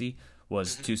on Kelce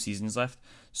was 2 seasons left.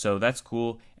 So that's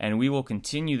cool, and we will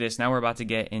continue this. Now we're about to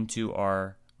get into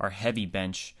our heavy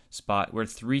bench spot. We're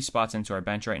 3 spots into our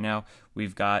bench right now.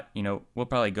 We've got, we'll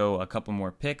probably go a couple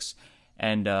more picks,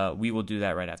 and we will do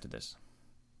that right after this.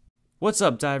 What's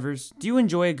up, divers? Do you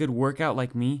enjoy a good workout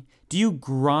like me? Do you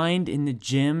grind in the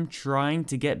gym trying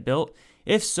to get built?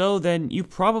 If so, then you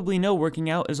probably know working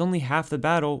out is only half the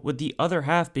battle, with the other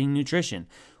half being nutrition.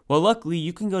 Well, luckily,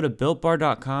 you can go to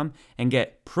BuiltBar.com and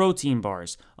get protein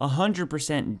bars,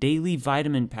 100% daily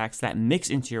vitamin packs that mix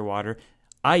into your water.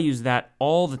 I use that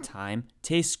all the time.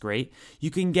 Tastes great. You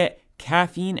can get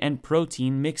caffeine and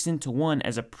protein mixed into one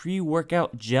as a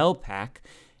pre-workout gel pack.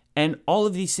 And all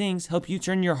of these things help you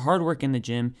turn your hard work in the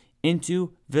gym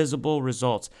into visible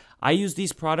results. I use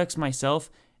these products myself,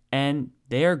 and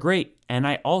they are great. And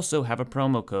I also have a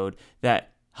promo code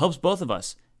that helps both of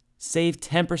us. Save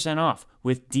 10% off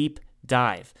with Deep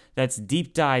Dive. That's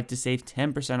Deep Dive to save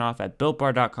 10% off at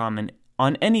BuiltBar.com and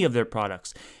on any of their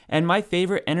products. And my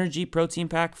favorite energy protein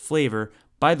pack flavor,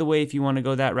 by the way, if you want to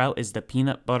go that route, is the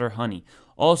peanut butter honey.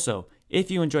 Also, if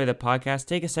you enjoy the podcast,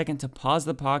 take a second to pause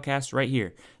the podcast right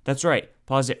here. That's right,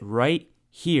 pause it right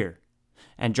here.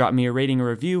 And drop me a rating or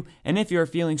review. And if you're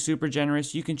feeling super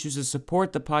generous, you can choose to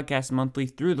support the podcast monthly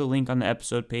through the link on the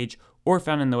episode page or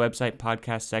found in the website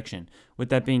podcast section. With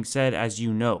that being said, as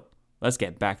you know, let's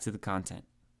get back to the content.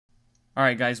 All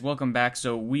right, guys, welcome back.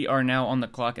 So we are now on the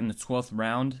clock in the 12th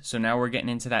round. So now we're getting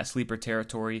into that sleeper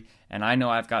territory. And I know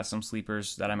I've got some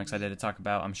sleepers that I'm excited to talk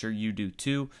about. I'm sure you do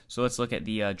too. So let's look at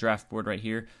the draft board right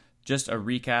here. Just a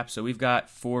recap. So we've got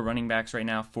 4 running backs right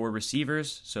now, 4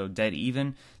 receivers, so dead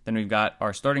even. Then we've got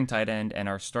our starting tight end and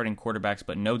our starting quarterbacks,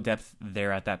 but no depth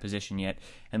there at that position yet.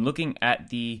 And looking at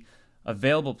the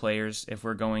available players, if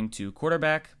we're going to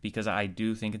quarterback, because I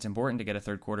do think it's important to get a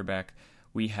third quarterback,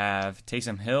 we have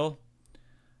Taysom Hill,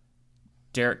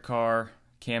 Derek Carr,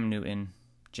 Cam Newton,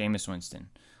 Jameis Winston.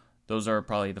 Those are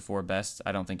probably the 4 best.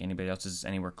 I don't think anybody else is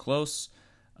anywhere close.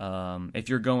 If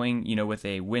you're going, with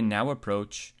a win now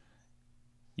approach,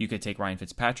 you could take Ryan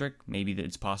Fitzpatrick. Maybe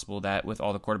it's possible that with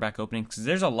all the quarterback openings, because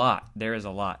there is a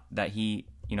lot that he,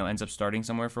 ends up starting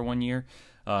somewhere for 1 year,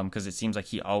 because it seems like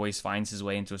he always finds his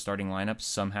way into a starting lineup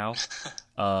somehow.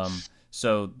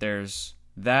 So there's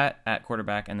that at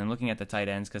quarterback, and then looking at the tight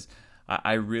ends, because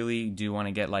I really do want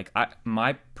to get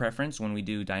my preference when we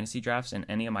do dynasty drafts, and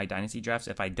any of my dynasty drafts,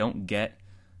 if I don't get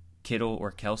Kittle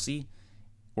or Kelsey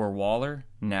or Waller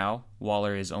now,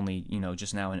 Waller is only,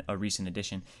 just now a recent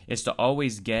addition, is to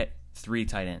always get 3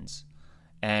 tight ends.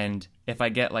 And if I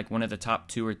get one of the top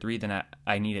 2 or 3, then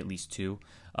I need at least 2.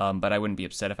 But I wouldn't be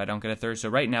upset if I don't get a third. So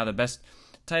right now, the best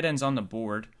tight ends on the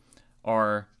board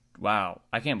are, wow,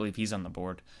 I can't believe he's on the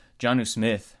board. Jonnu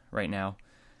Smith right now.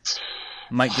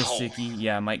 Mike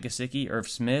Gesicki, Irv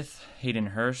Smith, Hayden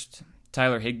Hurst,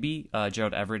 Tyler Higbee,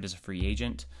 Gerald Everett is a free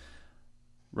agent,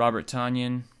 Robert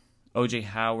Tonyan, O.J.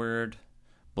 Howard,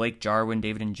 Blake Jarwin,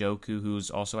 David Njoku, who's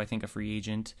also, I think, a free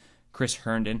agent, Chris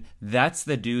Herndon. That's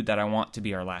the dude that I want to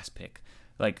be our last pick.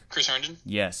 Chris Herndon?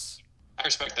 Yes. I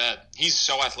respect that. He's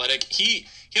so athletic. He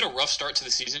had a rough start to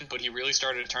the season, but he really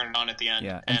started to turn it on at the end.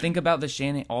 Yeah, and think about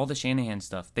all the Shanahan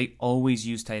stuff. They always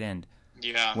use tight end.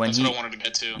 Yeah, that's what I wanted to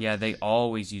get to. Yeah, they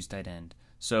always use tight end.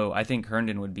 So I think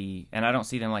Herndon would be, and I don't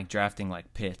see them drafting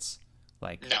Pitts. No.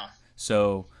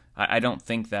 So I don't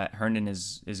think that Herndon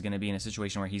is going to be in a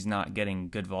situation where he's not getting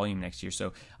good volume next year.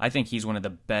 So I think he's one of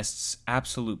the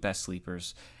absolute best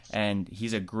sleepers, and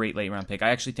he's a great late round pick. I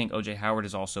actually think O.J. Howard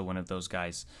is also one of those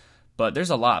guys. But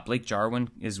there's a lot. Blake Jarwin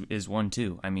is one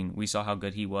too. I mean, we saw how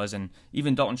good he was, and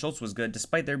even Dalton Schultz was good,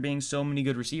 despite there being so many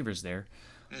good receivers there.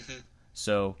 Mm-hmm.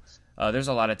 So there's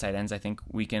a lot of tight ends I think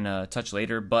we can touch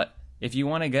later. But if you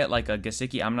want to get a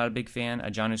Gesicki, I'm not a big fan.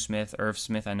 A Jonnu Smith, Irv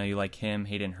Smith, I know you like him.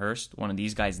 Hayden Hurst, one of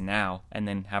these guys now, and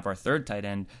then have our third tight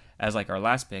end as our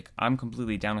last pick. I'm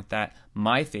completely down with that.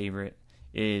 My favorite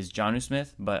is Jonnu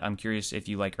Smith, but I'm curious if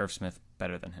you like Irv Smith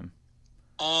better than him.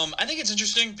 I think it's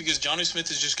interesting because Jonnu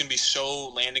Smith is just going to be so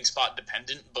landing spot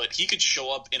dependent, but he could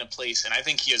show up in a place, and I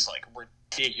think he has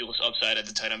ridiculous upside at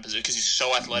the tight end position because he's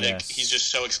so athletic. Yes. He's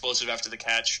just so explosive after the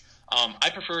catch.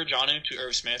 I prefer Jonnu to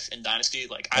Irv Smith in Dynasty.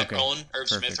 I own Irv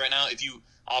Smith right now. If you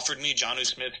offered me Jonnu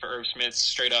Smith for Irv Smith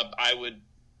straight up, I would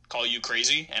call you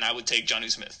crazy, and I would take Jonnu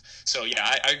Smith. So,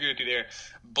 yeah, I agree with you there.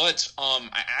 But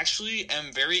I actually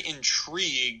am very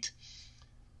intrigued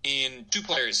in 2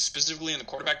 players, specifically in the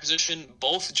quarterback position,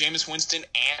 both Jameis Winston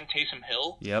and Taysom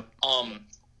Hill. Yep.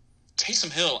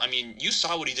 Taysom Hill, I mean, you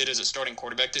saw what he did as a starting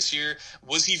quarterback this year.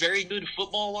 Was he very good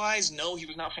football-wise? No, he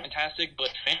was not fantastic. But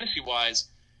fantasy-wise,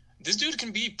 this dude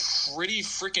can be pretty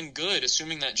freaking good,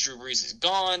 assuming that Drew Brees is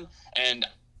gone, and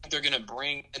they're going to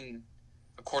bring in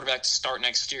a quarterback to start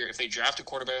next year. If they draft a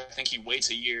quarterback, I think he waits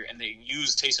a year, and they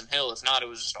use Taysom Hill. If not, it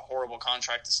was just a horrible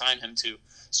contract to sign him to.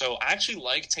 So I actually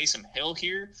like Taysom Hill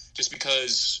here just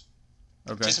because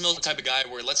Taysom Hill is the type of guy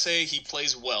where, let's say he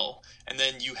plays well, and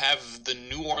then you have the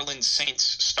New Orleans Saints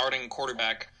starting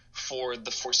quarterback for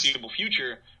the foreseeable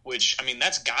future, which, I mean,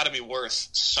 that's got to be worth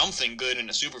something good in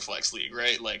a Superflex league,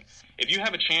 right? If you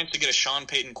have a chance to get a Sean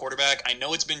Payton quarterback, I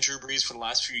know it's been Drew Brees for the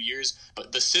last few years,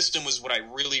 but the system was what I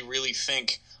really, really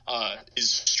think is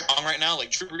strong right now.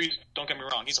 Drew Brees, don't get me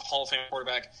wrong, he's a Hall of Fame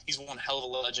quarterback. He's one hell of a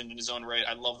legend in his own right.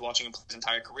 I loved watching him play his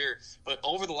entire career. But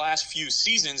over the last few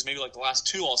seasons, maybe the last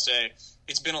 2, I'll say,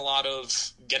 it's been a lot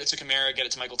of get it to Kamara, get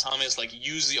it to Michael Thomas,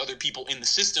 use the other people in the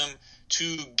system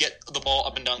to get the ball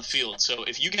up and down the field. So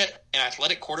if you get an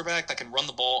athletic quarterback that can run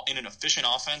the ball in an efficient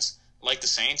offense like the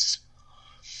Saints,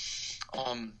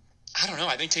 I don't know.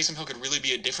 I think Taysom Hill could really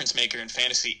be a difference maker in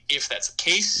fantasy if that's the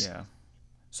case. Yeah.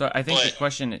 So I think But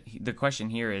the question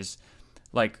here is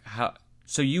like how.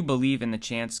 So you believe in the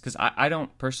chance? Because I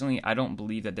don't personally, I don't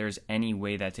believe that there's any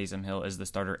way that Taysom Hill is the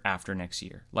starter after next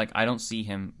year. Like I don't see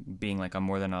him being like a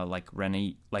more than a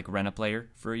Rena player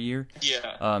for a year.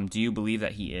 yeah, Do you believe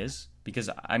that he is? Because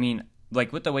I mean,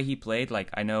 like with the way he played, like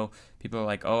I know people are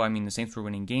like, oh, I mean the Saints were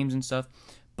winning games and stuff,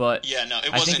 but yeah, no,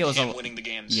 it I think wasn't it was him winning the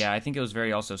games. yeah, I think it was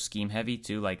very also scheme heavy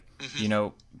too. Like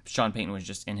Sean Payton was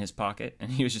just in his pocket and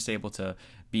he was just able to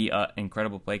be an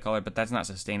incredible play caller, but that's not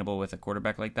sustainable with a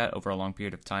quarterback like that over a long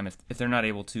period of time if they're not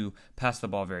able to pass the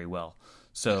ball very well.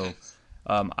 So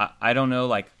I don't know.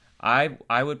 Like I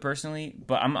would personally,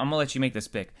 but I'm gonna let you make this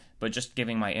pick. But just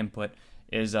giving my input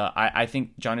is I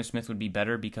think Jonnu Smith would be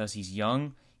better because he's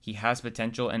young. He has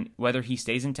potential, and whether he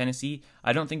stays in Tennessee,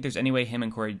 I don't think there's any way him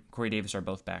and Corey Davis are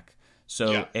both back.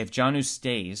 So Yeah. if Jonnu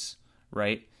stays,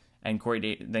 right, and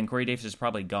then Corey Davis is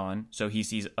probably gone, so he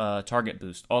sees a target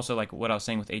boost. Also, like what I was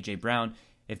saying with A.J. Brown,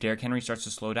 if Derrick Henry starts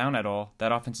to slow down at all,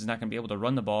 that offense is not going to be able to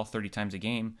run the ball 30 times a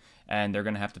game, and they're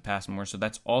going to have to pass more. So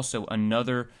that's also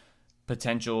another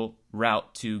potential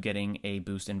route to getting a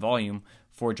boost in volume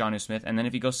for Jonnu Smith. And then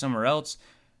if he goes somewhere else,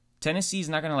 Tennessee's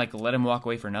not going to like let him walk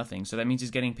away for nothing. So that means he's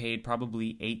getting paid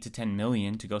probably 8 to 10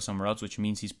 million to go somewhere else, which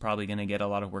means he's probably going to get a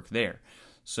lot of work there.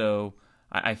 So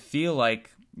I feel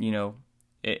like,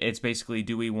 it's basically,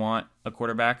 do we want a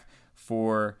quarterback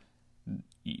for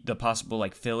the possible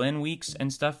like fill-in weeks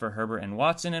and stuff for Herbert and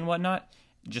Watson and whatnot,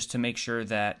 just to make sure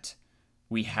that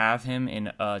we have him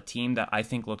in a team that I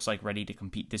think looks like ready to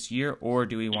compete this year, or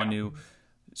do we want to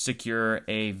secure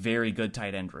a very good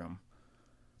tight end room?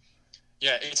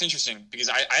 Yeah, it's interesting because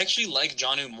I actually like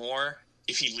Jonnu more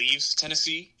if he leaves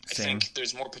Tennessee. I Same. think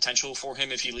there's more potential for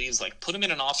him if he leaves. Like, put him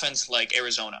in an offense like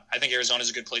Arizona. I think Arizona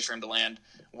is a good place for him to land,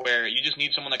 where you just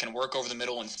need someone that can work over the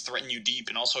middle and threaten you deep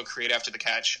and also create after the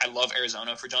catch. I love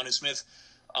Arizona for Jonnu Smith.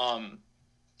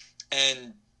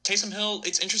 And Taysom Hill,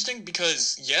 it's interesting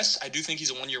because, yes, I do think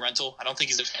he's a one-year rental. I don't think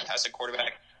he's a fantastic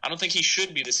quarterback. I don't think he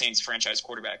should be the Saints franchise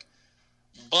quarterback.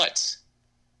 But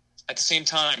at the same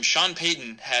time, Sean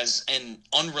Payton has an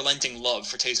unrelenting love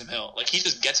for Taysom Hill. Like, he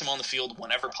just gets him on the field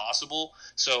whenever possible.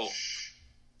 So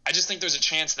I just think there's a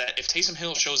chance that if Taysom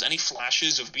Hill shows any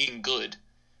flashes of being good,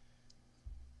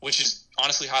 which is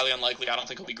honestly highly unlikely, I don't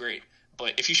think he'll be great.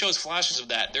 But if he shows flashes of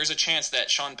that, there's a chance that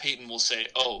Sean Payton will say,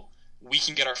 oh, we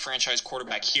can get our franchise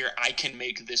quarterback here. I can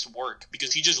make this work,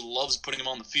 because he just loves putting him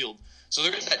on the field. So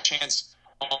there is that chance.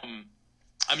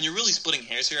 I mean, you're really splitting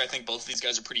hairs here. I think both of these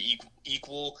guys are pretty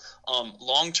equal.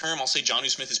 Long term, I'll say Jonnu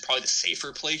Smith is probably the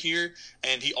safer play here,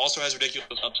 and he also has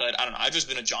ridiculous upside. I don't know. I've just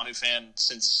been a Jonnu fan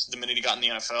since the minute he got in the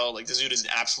NFL. Like, this dude is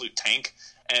an absolute tank,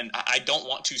 and I don't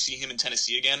want to see him in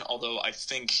Tennessee again, although I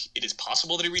think it is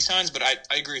possible that he resigns. But I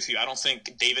agree with you. I don't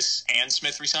think Davis and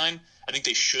Smith resign. I think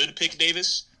they should pick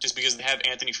Davis just because they have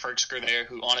Anthony Ferksker there,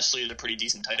 who honestly is a pretty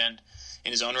decent tight end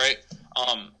in his own right.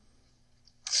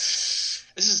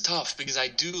 This is tough because I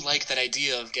do like that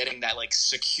idea of getting that like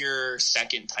secure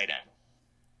second tight end.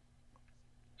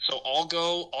 So I'll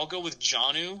go with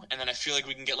Jonnu, and then I feel like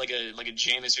we can get like a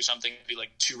Jameis or something, be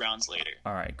like 2 rounds later.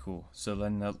 All right, cool. So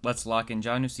then let's lock in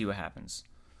Jonnu, see what happens.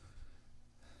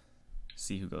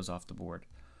 See who goes off the board.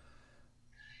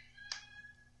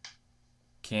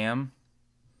 Cam,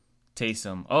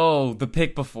 Taysom. Oh, the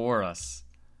pick before us.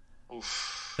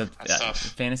 Oof, that's tough.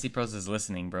 Fantasy Pros is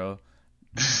listening, bro.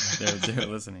 they're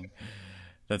listening.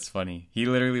 That's funny. He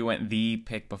literally went the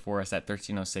pick before us at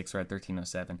 1306 or at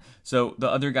 1307. So the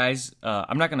other guys,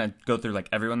 I'm not gonna go through like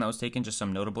everyone that was taken, just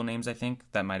some notable names. I think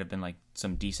that might have been like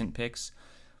some decent picks.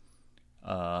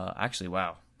 Actually,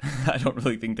 wow. I don't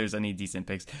really think there's any decent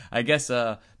picks. I guess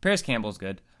Paris Campbell's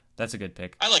good. That's a good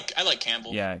pick. I like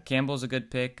Campbell. Yeah, Campbell's a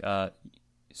good pick.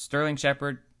 Sterling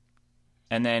Shepard,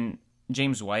 and then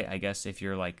James White. I guess if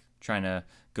you're like trying to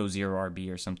go 0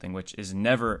 RB or something, which is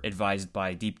never advised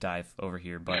by Deep Dive over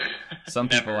here, but some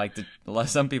people like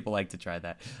to try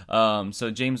that.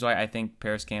 So James White, I think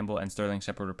Paris Campbell and Sterling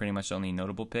Shepard are pretty much the only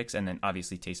notable picks, and then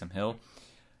obviously Taysom Hill.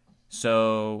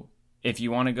 So if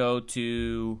you want to go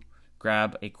to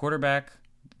grab a quarterback,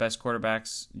 the best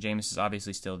quarterbacks, Jameis is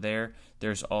obviously still there.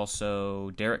 There's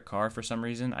also Derek Carr for some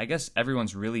reason. I guess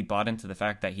everyone's really bought into the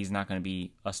fact that he's not going to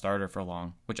be a starter for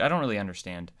long, which I don't really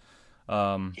understand.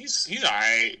 He's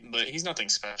alright, but he's nothing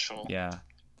special. Yeah,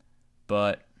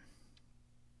 but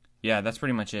yeah, that's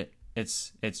pretty much it.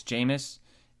 It's Jameis,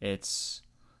 it's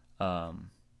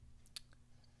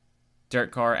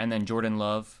Derek Carr, and then Jordan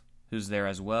Love, who's there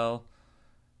as well.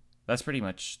 That's pretty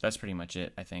much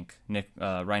it. I think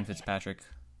Ryan Fitzpatrick,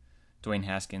 Dwayne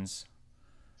Haskins.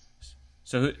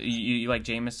 So you like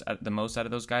Jameis the most out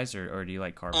of those guys, or do you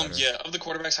like Carr better? Yeah, of the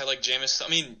quarterbacks, I like Jameis. I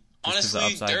mean, Just 'cause the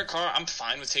honestly, upside? Derek Carr, I'm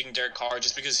fine with taking Derek Carr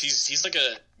just because he's like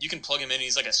a you can plug him in.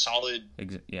 He's like a solid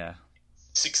Yeah.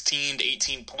 16 to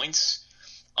 18 points.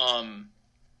 Um,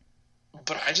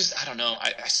 but I don't know.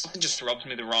 Something just rubs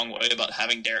me the wrong way about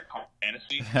having Derek Carr in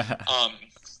fantasy.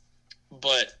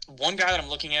 But one guy that I'm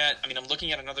looking at, I mean, I'm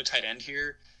looking at another tight end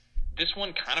here. This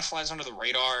one kind of flies under the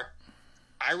radar.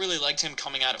 I really liked him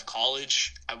coming out of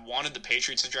college. I wanted the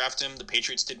Patriots to draft him. The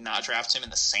Patriots did not draft him,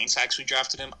 and the Saints actually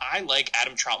drafted him. I like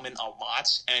Adam Troutman a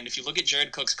lot, and if you look at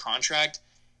Jared Cook's contract,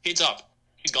 it's up.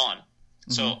 He's gone.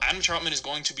 Mm-hmm. So Adam Troutman is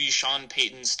going to be Sean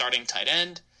Payton's starting tight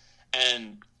end,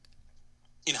 and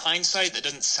in hindsight, that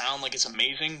doesn't sound like it's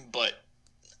amazing, but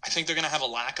I think they're going to have a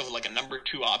lack of like a number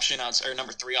 2 option or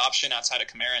number 3 option outside of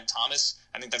Kamara and Thomas.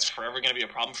 I think that's forever going to be a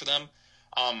problem for them.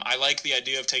 I like the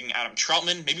idea of taking Adam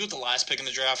Troutman, maybe with the last pick in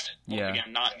the draft. Yeah.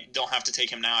 Again, you don't have to take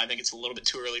him now. I think it's a little bit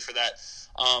too early for that.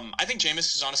 I think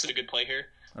Jameis is honestly a good play here.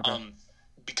 Okay.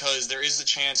 Because there is the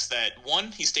chance that,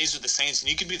 one, he stays with the Saints, and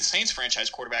he could be the Saints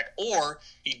franchise quarterback, or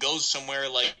he goes somewhere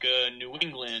like New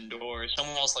England or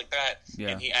somewhere else like that. Yeah,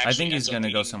 and he I think he's going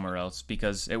to go somewhere else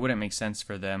because it wouldn't make sense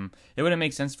for them. It wouldn't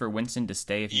make sense for Winston to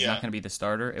stay if he's not going to be the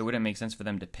starter. It wouldn't make sense for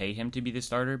them to pay him to be the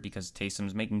starter because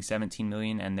Taysom's making $17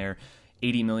 million and they're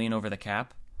 $80 million over the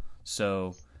cap.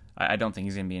 So I don't think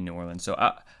he's going to be in New Orleans. So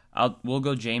we'll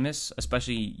go Jameis,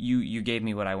 especially you gave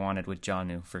me what I wanted with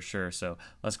Jonnu for sure. So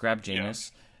let's grab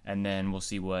Jameis, and then we'll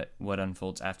see what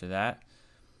unfolds after that.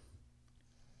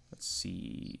 Let's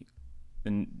see.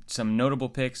 And some notable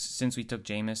picks since we took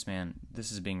Jameis. Man,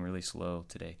 this is being really slow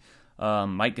today.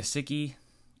 Mike Gesicki,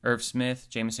 Irv Smith,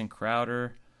 Jamison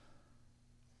Crowder,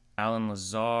 Alan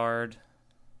Lazard,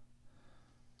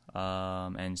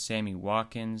 and Sammy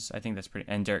Watkins. I think that's pretty.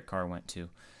 And Derek Carr went too.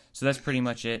 So that's pretty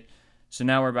much it. So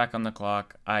now we're back on the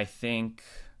clock. I think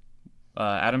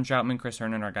Adam Troutman, Chris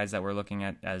Herndon are guys that we're looking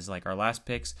at as like our last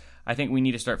picks. I think we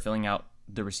need to start filling out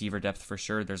the receiver depth for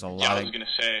sure. There's a lot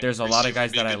of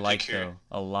guys that I like though,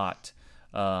 a lot.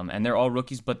 And they're all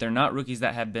rookies, but they're not rookies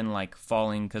that have been like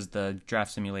falling because the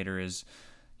draft simulator is,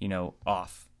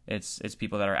 off. It's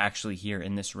people that are actually here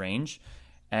in this range,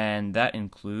 and that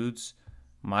includes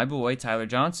my boy Tyler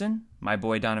Johnson, my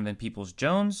boy Donovan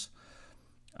Peoples-Jones.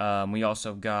 We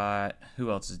also got, who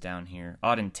else is down here?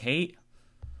 Auden Tate,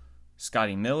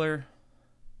 Scotty Miller,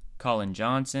 Colin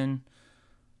Johnson.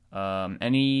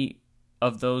 Any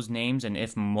of those names, and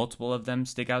if multiple of them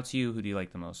stick out to you, who do you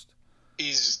like the most?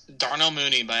 Is Darnell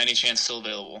Mooney by any chance still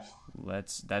available?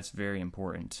 That's very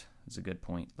important. That's a good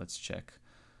point. Let's check.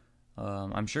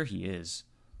 I'm sure he is,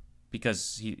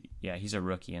 because he's a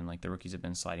rookie, and like the rookies have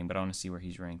been sliding, but I want to see where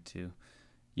he's ranked too.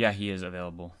 Yeah, he is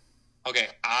available. Okay,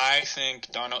 I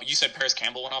think Darnell. You said Paris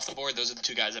Campbell went off the board. Those are the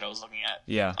 2 guys that I was looking at.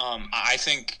 Yeah. I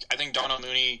think Darnell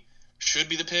Mooney should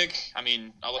be the pick. I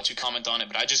mean, I'll let you comment on it,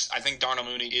 but I think Darnell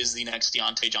Mooney is the next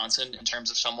Deontay Johnson in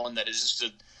terms of someone that is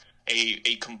just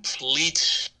a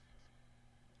complete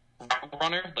route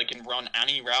runner, like can run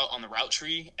any route on the route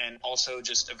tree, and also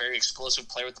just a very explosive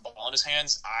player with the ball in his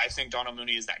hands. I think Darnell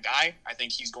Mooney is that guy. I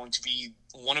think he's going to be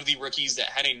one of the rookies that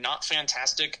had a not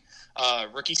fantastic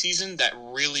rookie season that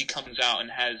really comes out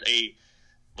and has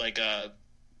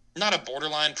not a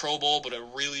borderline Pro Bowl, but a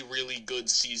really, really good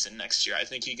season next year. I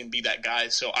think he can be that guy.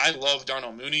 So I love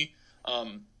Darnell Mooney.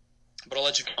 But I'll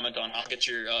let you comment on. I'll get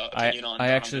your opinion on. I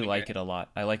actually like it a lot.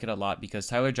 I like it a lot because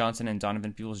Tyler Johnson and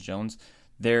Donovan Peoples-Jones,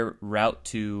 their route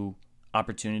to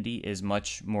opportunity is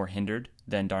much more hindered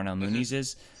than Darnell Mooney's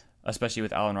is, especially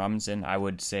with Allen Robinson. I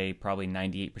would say probably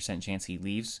 98% chance he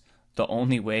leaves. The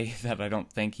only way that I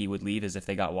don't think he would leave is if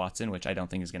they got Watson, which I don't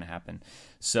think is going to happen.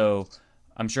 So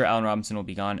I'm sure Allen Robinson will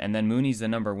be gone. And then Mooney's the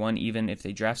number 1, even if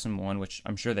they draft someone, which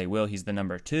I'm sure they will. He's the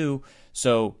number 2.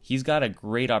 So he's got a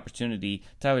great opportunity.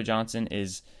 Tyler Johnson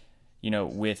is,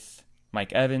 with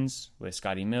Mike Evans, with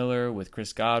Scotty Miller, with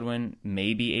Chris Godwin.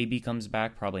 Maybe AB comes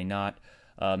back, probably not.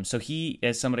 So he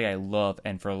is somebody I love.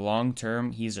 And for long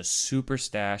term, he's a super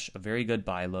stash, a very good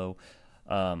buy low.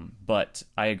 But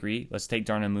I agree. Let's take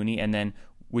Darnell Mooney. And then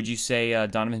would you say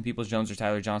Donovan Peoples-Jones or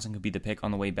Tyler Johnson could be the pick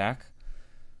on the way back?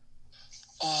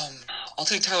 I'll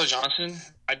take Tyler Johnson.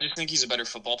 I just think he's a better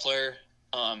football player.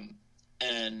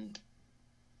 And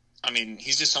I mean,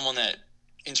 he's just someone that,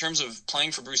 in terms of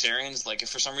playing for Bruce Arians, like if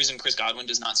for some reason Chris Godwin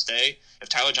does not stay, if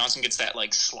Tyler Johnson gets that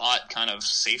like slot kind of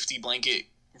safety blanket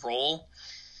role,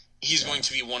 he's going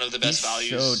to be one of the best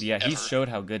values ever. He showed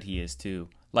how good he is too.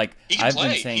 Like I've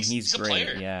been saying, he's great.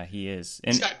 Player. Yeah, he is.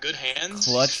 And he's got good hands,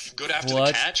 clutch, good after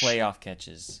the catch, playoff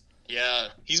catches. Yeah,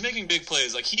 he's making big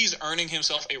plays. Like, he's earning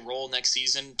himself a role next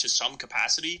season to some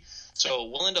capacity. So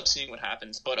we'll end up seeing what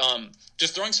happens. But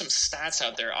just throwing some stats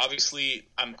out there. Obviously,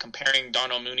 I'm comparing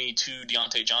Darnell Mooney to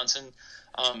Deontay Johnson.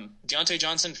 Deontay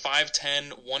Johnson,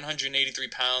 5'10", 183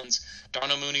 pounds.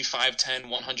 Darnell Mooney, 5'10",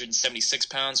 176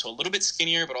 pounds. So a little bit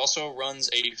skinnier, but also runs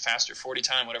a faster 40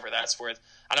 time, whatever that's worth.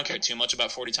 I don't care too much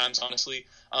about 40 times, honestly.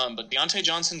 But Deontay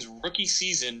Johnson's rookie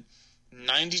season,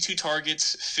 92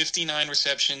 targets, 59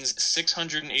 receptions,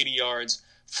 680 yards,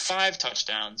 5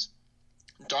 touchdowns.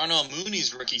 Darnell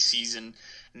Mooney's rookie season,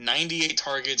 98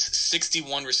 targets,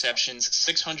 61 receptions,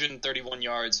 631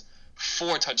 yards,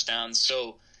 4 touchdowns.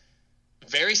 So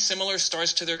very similar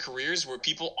starts to their careers where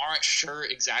people aren't sure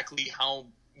exactly how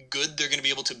good they're going to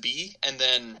be able to be. And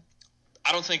then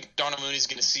I don't think Darnell Mooney's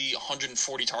going to see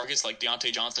 140 targets like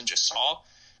Deontay Johnson just saw.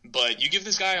 But you give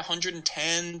this guy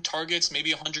 110 targets,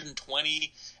 maybe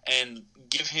 120, and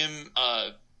give him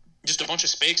just a bunch of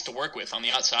space to work with on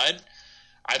the outside,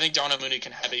 I think Darnell Mooney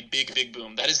can have a big, big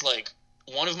boom. That is like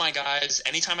one of my guys.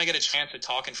 Anytime I get a chance to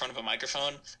talk in front of a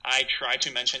microphone, I try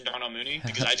to mention Darnell Mooney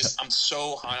because I'm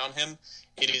so high on him.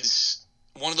 It is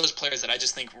one of those players that I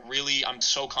just think really I'm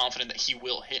so confident that he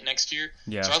will hit next year.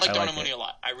 Yeah, so I like Darnell Mooney a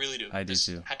lot. I really do. I do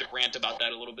too. Had to rant about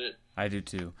that a little bit. I do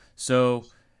too. So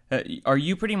are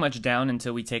you pretty much down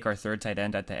until we take our third tight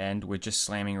end at the end with just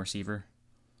slamming receiver?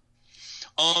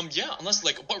 Yeah, unless,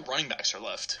 like, what running backs are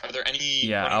left? Are there any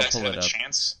running backs that have a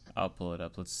chance? I'll pull it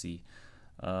up. Let's see.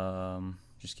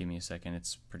 Just give me a second.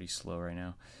 It's pretty slow right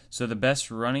now. So the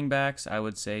best running backs, I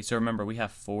would say. So remember, we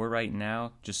have 4 right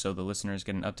now, just so the listeners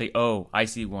get an update. Oh, I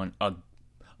see one.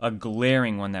 A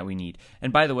glaring one that we need.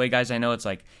 And by the way, guys, I know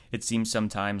it seems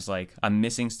sometimes like I'm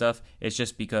missing stuff. It's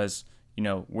just because,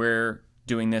 we're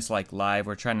doing this like live.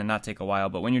 We're trying to not take a while,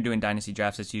 but when you're doing dynasty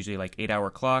drafts, it's usually like 8-hour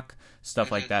clock,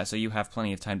 stuff like that. So you have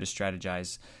plenty of time to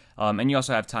strategize. And you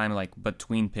also have time like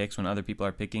between picks when other people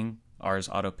are picking. Ours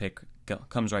auto pick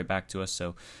comes right back to us.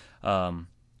 So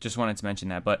just wanted to mention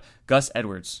that. But Gus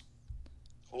Edwards.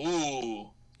 Ooh.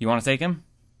 You want to take him?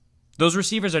 Those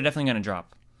receivers are definitely going to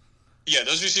drop. Yeah,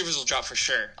 those receivers will drop for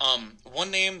sure. One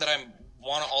name that I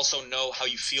want to also know how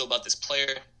you feel about this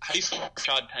player. How do you feel about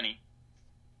Rashad Penny?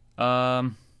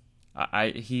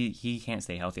 He can't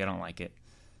stay healthy. I don't like it.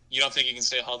 You don't think he can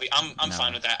stay healthy? I'm No.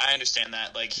 fine with that. I understand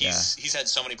that. Like he's had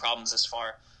so many problems this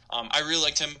far. I really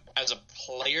liked him as a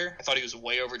player. I thought he was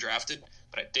way overdrafted,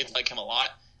 but I did like him a lot,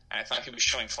 and I thought he was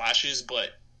showing flashes.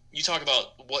 But you talk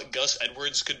about what Gus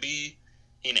Edwards could be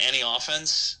in any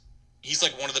offense. He's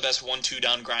like one of the best 1-2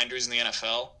 down grinders in the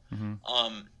NFL.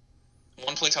 Mm-hmm.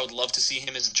 One place I would love to see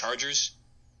him is the Chargers.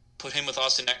 Put him with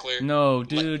Austin Eckler. No,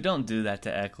 dude, don't do that to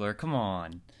Eckler. Come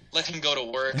on. Let him go to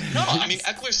work. No, I mean,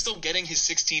 Eckler's still getting his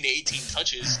 16 to 18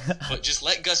 touches, but just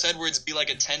let Gus Edwards be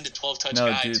like a 10 to 12 touch guy.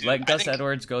 No, dude, let Gus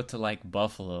Edwards go to like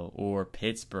Buffalo or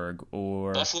Pittsburgh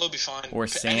or Buffalo be fine. Or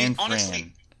San Fran.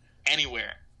 Honestly,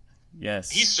 anywhere. Yes.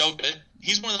 He's so good.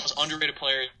 He's one of the most underrated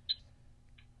players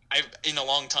I've in a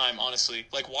long time, honestly.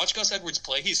 Like, watch Gus Edwards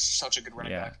play. He's such a good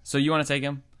running back. So you want to take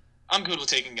him? I'm good with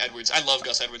taking Edwards. I love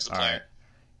Gus Edwards, the player. Right.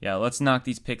 Yeah, let's knock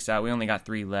these picks out. We only got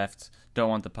 3 left. Don't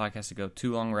want the podcast to go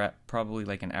too long. We're at probably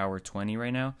like an hour 20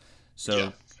 right now.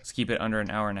 So let's keep it under an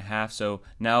hour and a half. So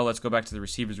now let's go back to the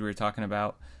receivers we were talking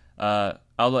about.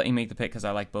 I'll let you make the pick because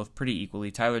I like both pretty equally.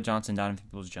 Tyler Johnson, Donovan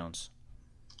Peoples-Jones.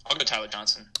 I'll go Tyler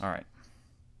Johnson. All right.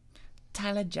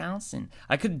 Tyler Johnson.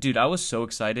 I was so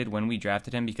excited when we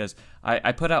drafted him because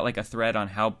I put out like a thread on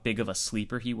how big of a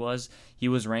sleeper he was. He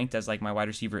was ranked as like my wide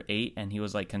receiver 8, and he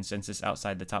was like consensus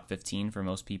outside the top 15 for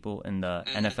most people in the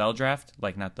NFL draft,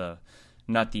 like not the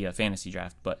fantasy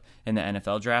draft, but in the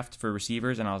NFL draft for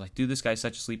receivers. And I was like, dude, this guy's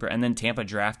such a sleeper. And then Tampa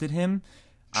drafted him.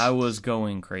 I was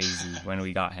going crazy when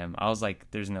we got him. I was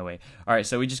like, there's no way. All right,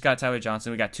 so we just got Tyler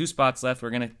Johnson. We got 2 spots left.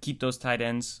 We're gonna keep those tight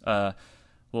ends.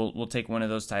 We'll take one of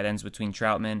those tight ends between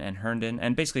Troutman and Herndon,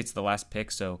 and basically it's the last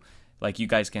pick, so like you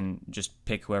guys can just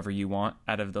pick whoever you want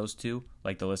out of those 2,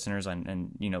 like the listeners,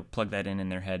 and plug that in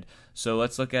their head. So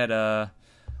let's look at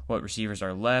what receivers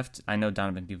are left. I know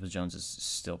Donovan Peoples-Jones is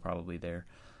still probably there.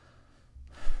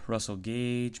 Russell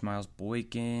Gage, Miles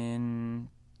Boykin,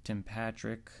 Tim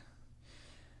Patrick,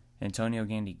 Antonio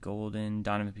Gandy-Golden,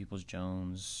 Donovan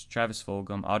Peoples-Jones, Travis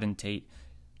Fulgham, Auden Tate,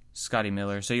 Scotty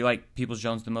Miller. So you like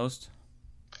Peoples-Jones the most?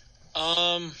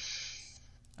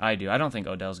 I do. I don't think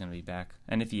Odell's going to be back.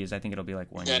 And if he is, I think it'll be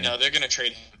like 1 year. Yeah, no, they're going to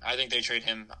trade him. I think they trade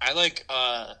him. I like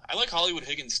Hollywood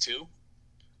Higgins too.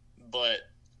 But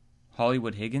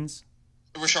Hollywood Higgins?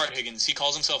 Rashard Higgins. He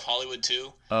calls himself Hollywood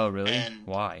too. Oh, really? And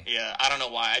why? Yeah, I don't know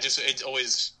why. It's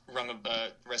always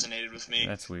resonated with me.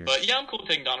 That's weird. But yeah, I'm cool with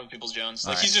taking Donovan Peoples-Jones.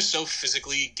 Like, he's just so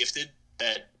physically gifted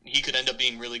that he could end up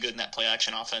being really good in that play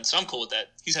action offense. So I'm cool with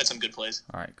that. He's had some good plays.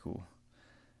 All right, cool.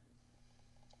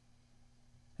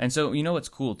 And so, you know what's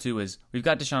cool, too, is we've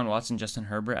got Deshaun Watson, Justin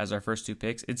Herbert as our first 2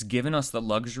 picks. It's given us the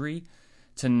luxury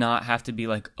to not have to be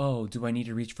like, oh, do I need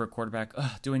to reach for a quarterback?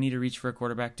 Do I need to reach for a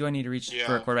quarterback? Do I need to reach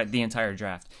for a quarterback the entire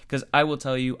draft? Because I will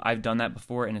tell you, I've done that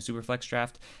before in a Superflex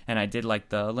draft, and I did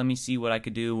like let me see what I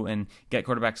could do and get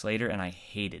quarterbacks later, and I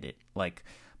hated it. Like,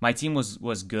 my team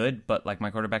was good, but like my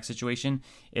quarterback situation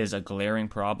is a glaring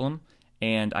problem,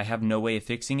 and I have no way of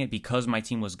fixing it because my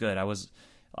team was good.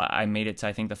 I made it to,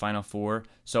 I think, the final 4,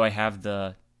 so I have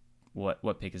the,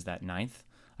 what pick is that, 9th?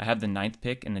 I have the 9th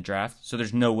pick in the draft, so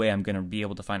there's no way I'm going to be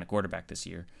able to find a quarterback this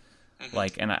year.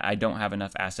 And I don't have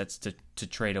enough assets to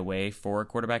trade away for a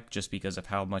quarterback just because of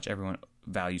how much everyone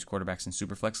values quarterbacks in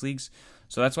Superflex leagues.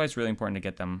 So that's why it's really important to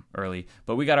get them early.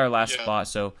 But we got our last spot,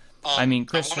 so I mean,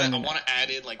 Chris. I want to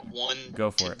add in like one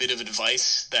bit of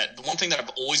advice. That the one thing that I've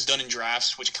always done in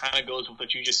drafts, which kind of goes with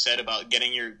what you just said about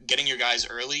getting your guys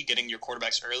early, getting your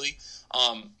quarterbacks early.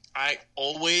 I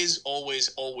always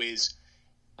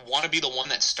want to be the one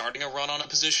that's starting a run on a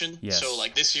position. Yes. So,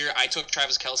 like, this year, I took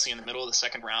Travis Kelce in the middle of the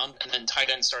 2nd round, and then tight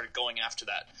end started going after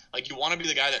that. Like, you want to be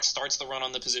the guy that starts the run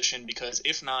on the position, because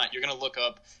if not, you're going to look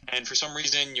up, and for some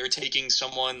reason, you're taking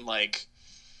someone like,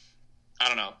 I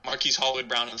don't know, Marquise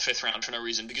Hollywood-Brown in the 5th round for no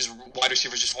reason, because wide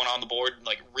receivers just went on the board,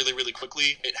 like, really, really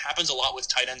quickly. It happens a lot with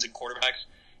tight ends and quarterbacks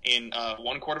in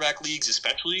one-quarterback leagues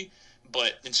especially.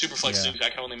 But in Superflex leagues, I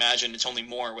can only imagine it's only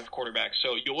more with quarterbacks.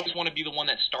 So you always want to be the one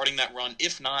that's starting that run.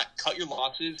 If not, cut your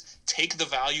losses, take the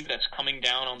value that's coming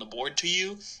down on the board to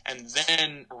you, and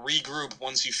then regroup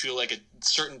once you feel like a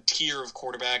certain tier of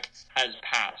quarterback has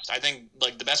passed. I think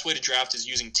like the best way to draft is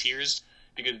using tiers,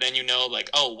 because then you know, like,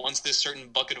 oh, once this certain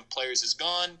bucket of players is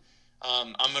gone,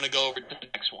 I'm going to go over to the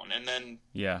next one, and then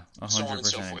 100% so on and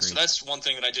so forth. agree. So that's one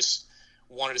thing that I just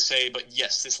wanted to say. But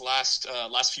yes, this last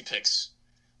few picks.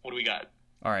 What do we got?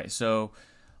 All right, so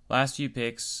last few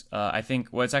picks, I think,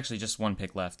 well, it's actually just 1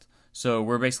 pick left. So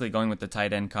we're basically going with the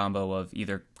tight end combo of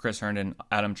either Chris Herndon,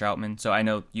 Adam Troutman. So I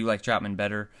know you like Troutman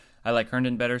better. I like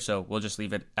Herndon better, so we'll just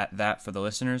leave it at that for the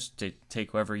listeners to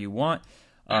take whoever you want.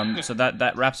 So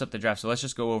that wraps up the draft. So let's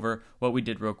just go over what we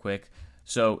did real quick.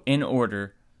 So in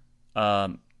order,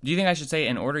 do you think I should say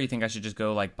in order, or you think I should just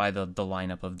go like by the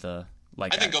lineup of the...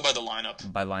 like? I think go by the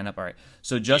lineup. By lineup, all right.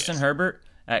 So Justin Herbert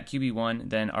at QB1,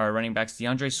 then our running backs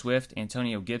DeAndre Swift,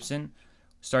 Antonio Gibson,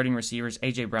 starting receivers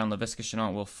AJ Brown, Laviska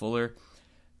Shenault, Will Fuller,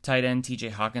 tight end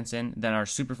TJ Hawkinson, then our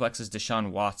superflex is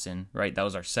Deshaun Watson, right? That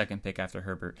was our 2nd pick after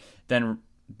Herbert. Then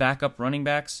backup running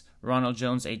backs, Ronald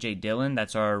Jones, AJ Dillon,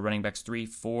 that's our running backs 3,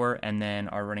 4, and then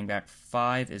our running back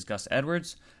 5 is Gus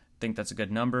Edwards. I think that's a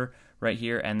good number right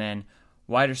here. And then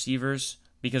wide receivers,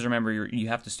 because remember, you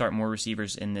have to start more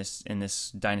receivers in this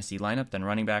dynasty lineup than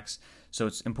running backs, so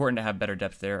it's important to have better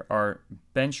depth there. Our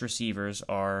bench receivers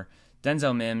are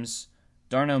Denzel Mims,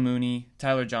 Darnell Mooney,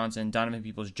 Tyler Johnson, Donovan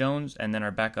Peoples-Jones, and then our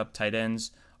backup tight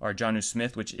ends are Jonnu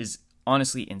Smith, which is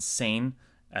honestly insane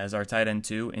as our tight end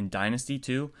 2 in Dynasty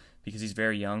 2, because he's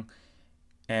very young.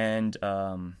 And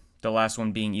the last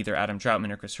one being either Adam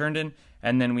Troutman or Chris Herndon.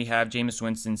 And then we have Jameis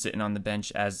Winston sitting on the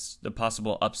bench as the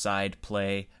possible upside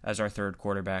play as our 3rd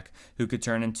quarterback, who could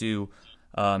turn into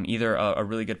either a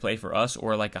really good play for us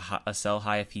or like a sell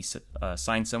high if he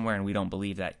signs somewhere and we don't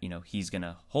believe that he's going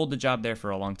to hold the job there for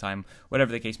a long time.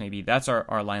 Whatever the case may be, that's our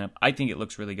lineup. I think it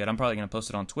looks really good. I'm probably going to post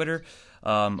it on Twitter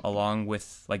along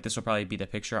with, like, this will probably be the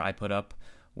picture I put up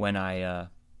when I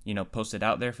post it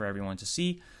out there for everyone to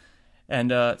see. And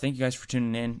thank you guys for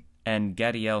tuning in. And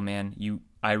Gadiel, man,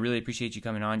 I really appreciate you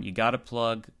coming on. You got to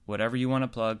plug whatever you want to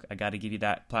plug. I got to give you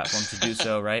that platform to do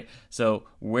so, right? So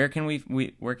where can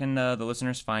the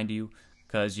listeners find you?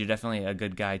 Because you're definitely a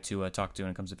good guy to talk to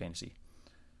when it comes to fantasy.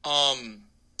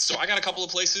 So I got a couple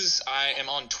of places. I am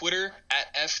on Twitter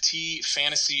at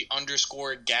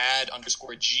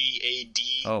 @FTFantasyGad_GAD.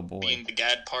 Oh boy, being the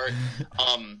Gad part.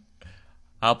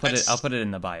 I'll put it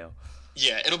in the bio.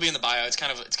 Yeah, it'll be in the bio. It's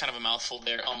kind of a mouthful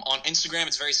there. On Instagram,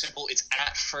 it's very simple. It's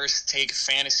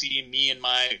 @FirstTakeFantasy. Me and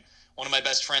one of my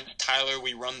best friends, Tyler,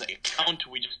 we run the account.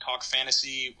 We just talk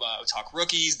fantasy, we talk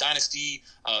rookies, dynasty,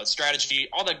 strategy,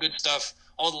 all that good stuff.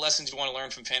 All the lessons you want to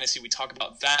learn from fantasy, we talk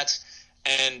about that.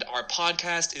 And our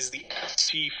podcast is the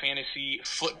FT Fantasy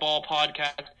Football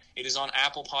Podcast. It is on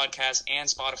Apple Podcasts and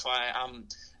Spotify. I'm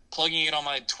plugging it on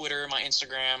my Twitter, my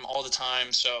Instagram all the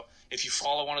time. So if you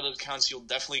follow one of those accounts, you'll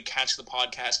definitely catch the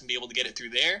podcast and be able to get it through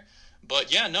there.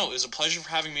 But yeah, no, it was a pleasure for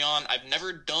having me on. I've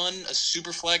never done a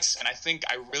super flex, and I think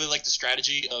I really like the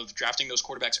strategy of drafting those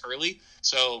quarterbacks early.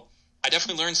 So I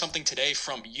definitely learned something today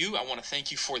from you. I want to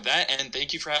thank you for that, and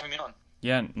thank you for having me on.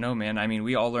 Yeah, no, man. I mean,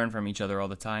 we all learn from each other all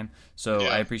the time. So I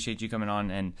Yeah. appreciate you coming on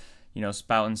and,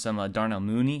 spouting some Darnell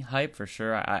Mooney hype for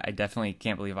sure. I definitely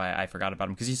can't believe I forgot about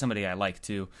him because he's somebody I like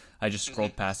too. I just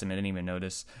scrolled past him and didn't even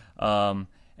notice. And,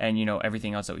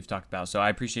 everything else that we've talked about. So I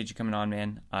appreciate you coming on,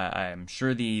 man. I'm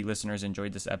sure the listeners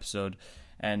enjoyed this episode.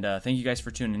 And thank you guys for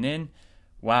tuning in.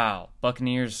 Wow,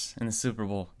 Buccaneers in the Super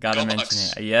Bowl. Gotta Go mention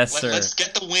Bucks. it. Yes, sir. Let's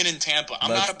get the win in Tampa. I'm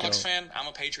Let's not a Bucks go. fan. I'm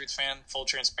a Patriots fan, full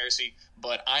transparency.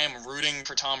 But I am rooting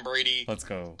for Tom Brady Let's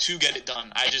go. to get it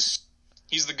done.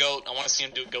 He's the GOAT. I want to see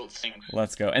him do GOAT things.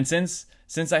 Let's go. And since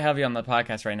I have you on the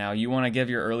podcast right now, you want to give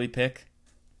your early pick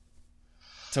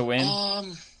to win?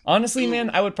 Honestly, man,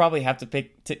 I would probably have to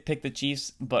pick the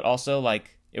Chiefs, but also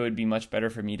like it would be much better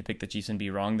for me to pick the Chiefs and be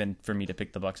wrong than for me to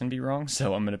pick the Bucks and be wrong.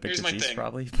 So I'm gonna pick Here's the my Chiefs thing.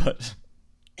 probably. But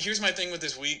Here's my thing with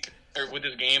this week, or with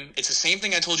this game. It's the same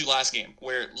thing I told you last game,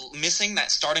 where missing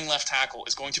that starting left tackle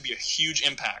is going to be a huge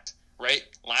impact, right?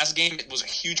 Last game, it was a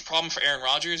huge problem for Aaron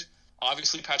Rodgers.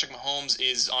 Obviously, Patrick Mahomes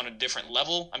is on a different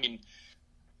level. I mean,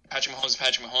 Patrick Mahomes is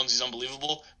Patrick Mahomes. He's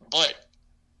unbelievable. But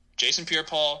Jason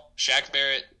Pierre-Paul, Shaq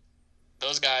Barrett,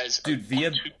 those guys dude, are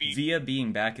going to Via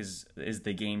being back is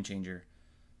the game changer.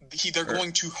 they're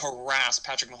going to harass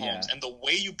Patrick Mahomes. Yeah. And the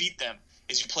way you beat them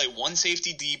is you play one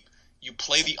safety deep, you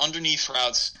play the underneath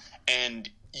routes, and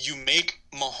you make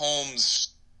Mahomes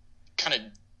kind of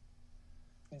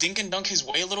dink and dunk his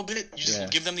way a little bit. You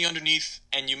just give them the underneath,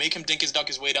 and you make him dink his dunk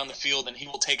his way down the field, and he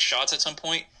will take shots at some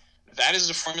point. That is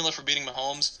the formula for beating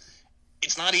Mahomes.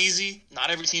 It's not easy. Not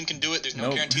every team can do it. There's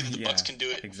no guarantee that the Bucks can do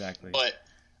it. Exactly. But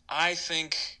I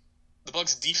think the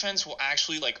Bucks defense will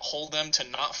actually hold them to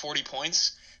not 40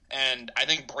 points. And I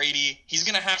think Brady, he's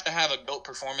going to have a GOAT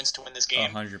performance to win this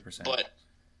game. 100%. But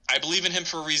I believe in him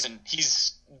for a reason.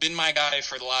 He's been my guy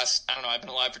for the last, I've been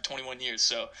alive for 21 years.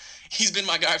 So he's been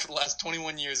my guy for the last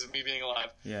 21 years of me being alive.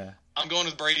 Yeah. I'm going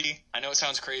with Brady. I know it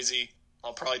sounds crazy.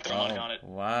 I'll probably throw money on it.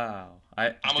 Wow.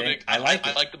 I like it. I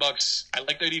like the Bucks. I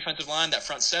like their defensive line, that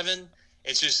front seven.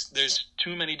 It's just there's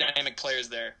too many dynamic players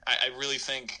there. I really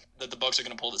think that the Bucks are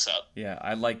going to pull this out. Yeah,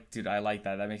 I like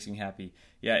that. That makes me happy.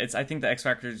 Yeah, I think the X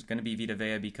factor is going to be Vita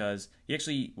Vea because he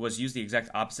actually was used the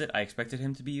exact opposite I expected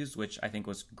him to be used, which I think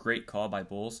was great call by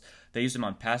Bulls. They used him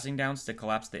on passing downs to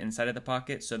collapse the inside of the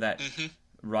pocket so that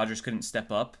Rodgers couldn't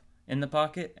step up in the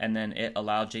pocket, and then it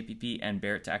allowed JPP and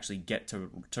Barrett to actually get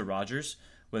to Rodgers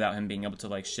without him being able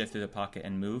to shift through the pocket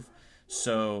and move.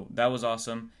 So that was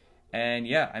awesome. And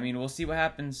yeah, I mean, we'll see what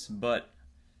happens, but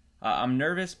I'm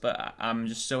nervous, but I'm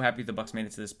just so happy the Bucks made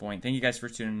it to this point. Thank you guys for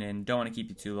tuning in. Don't want to keep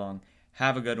you too long.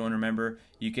 Have a good one. Remember,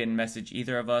 you can message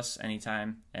either of us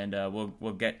anytime, and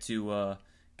we'll get to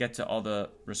all the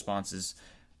responses.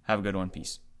 Have a good one.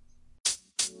 Peace.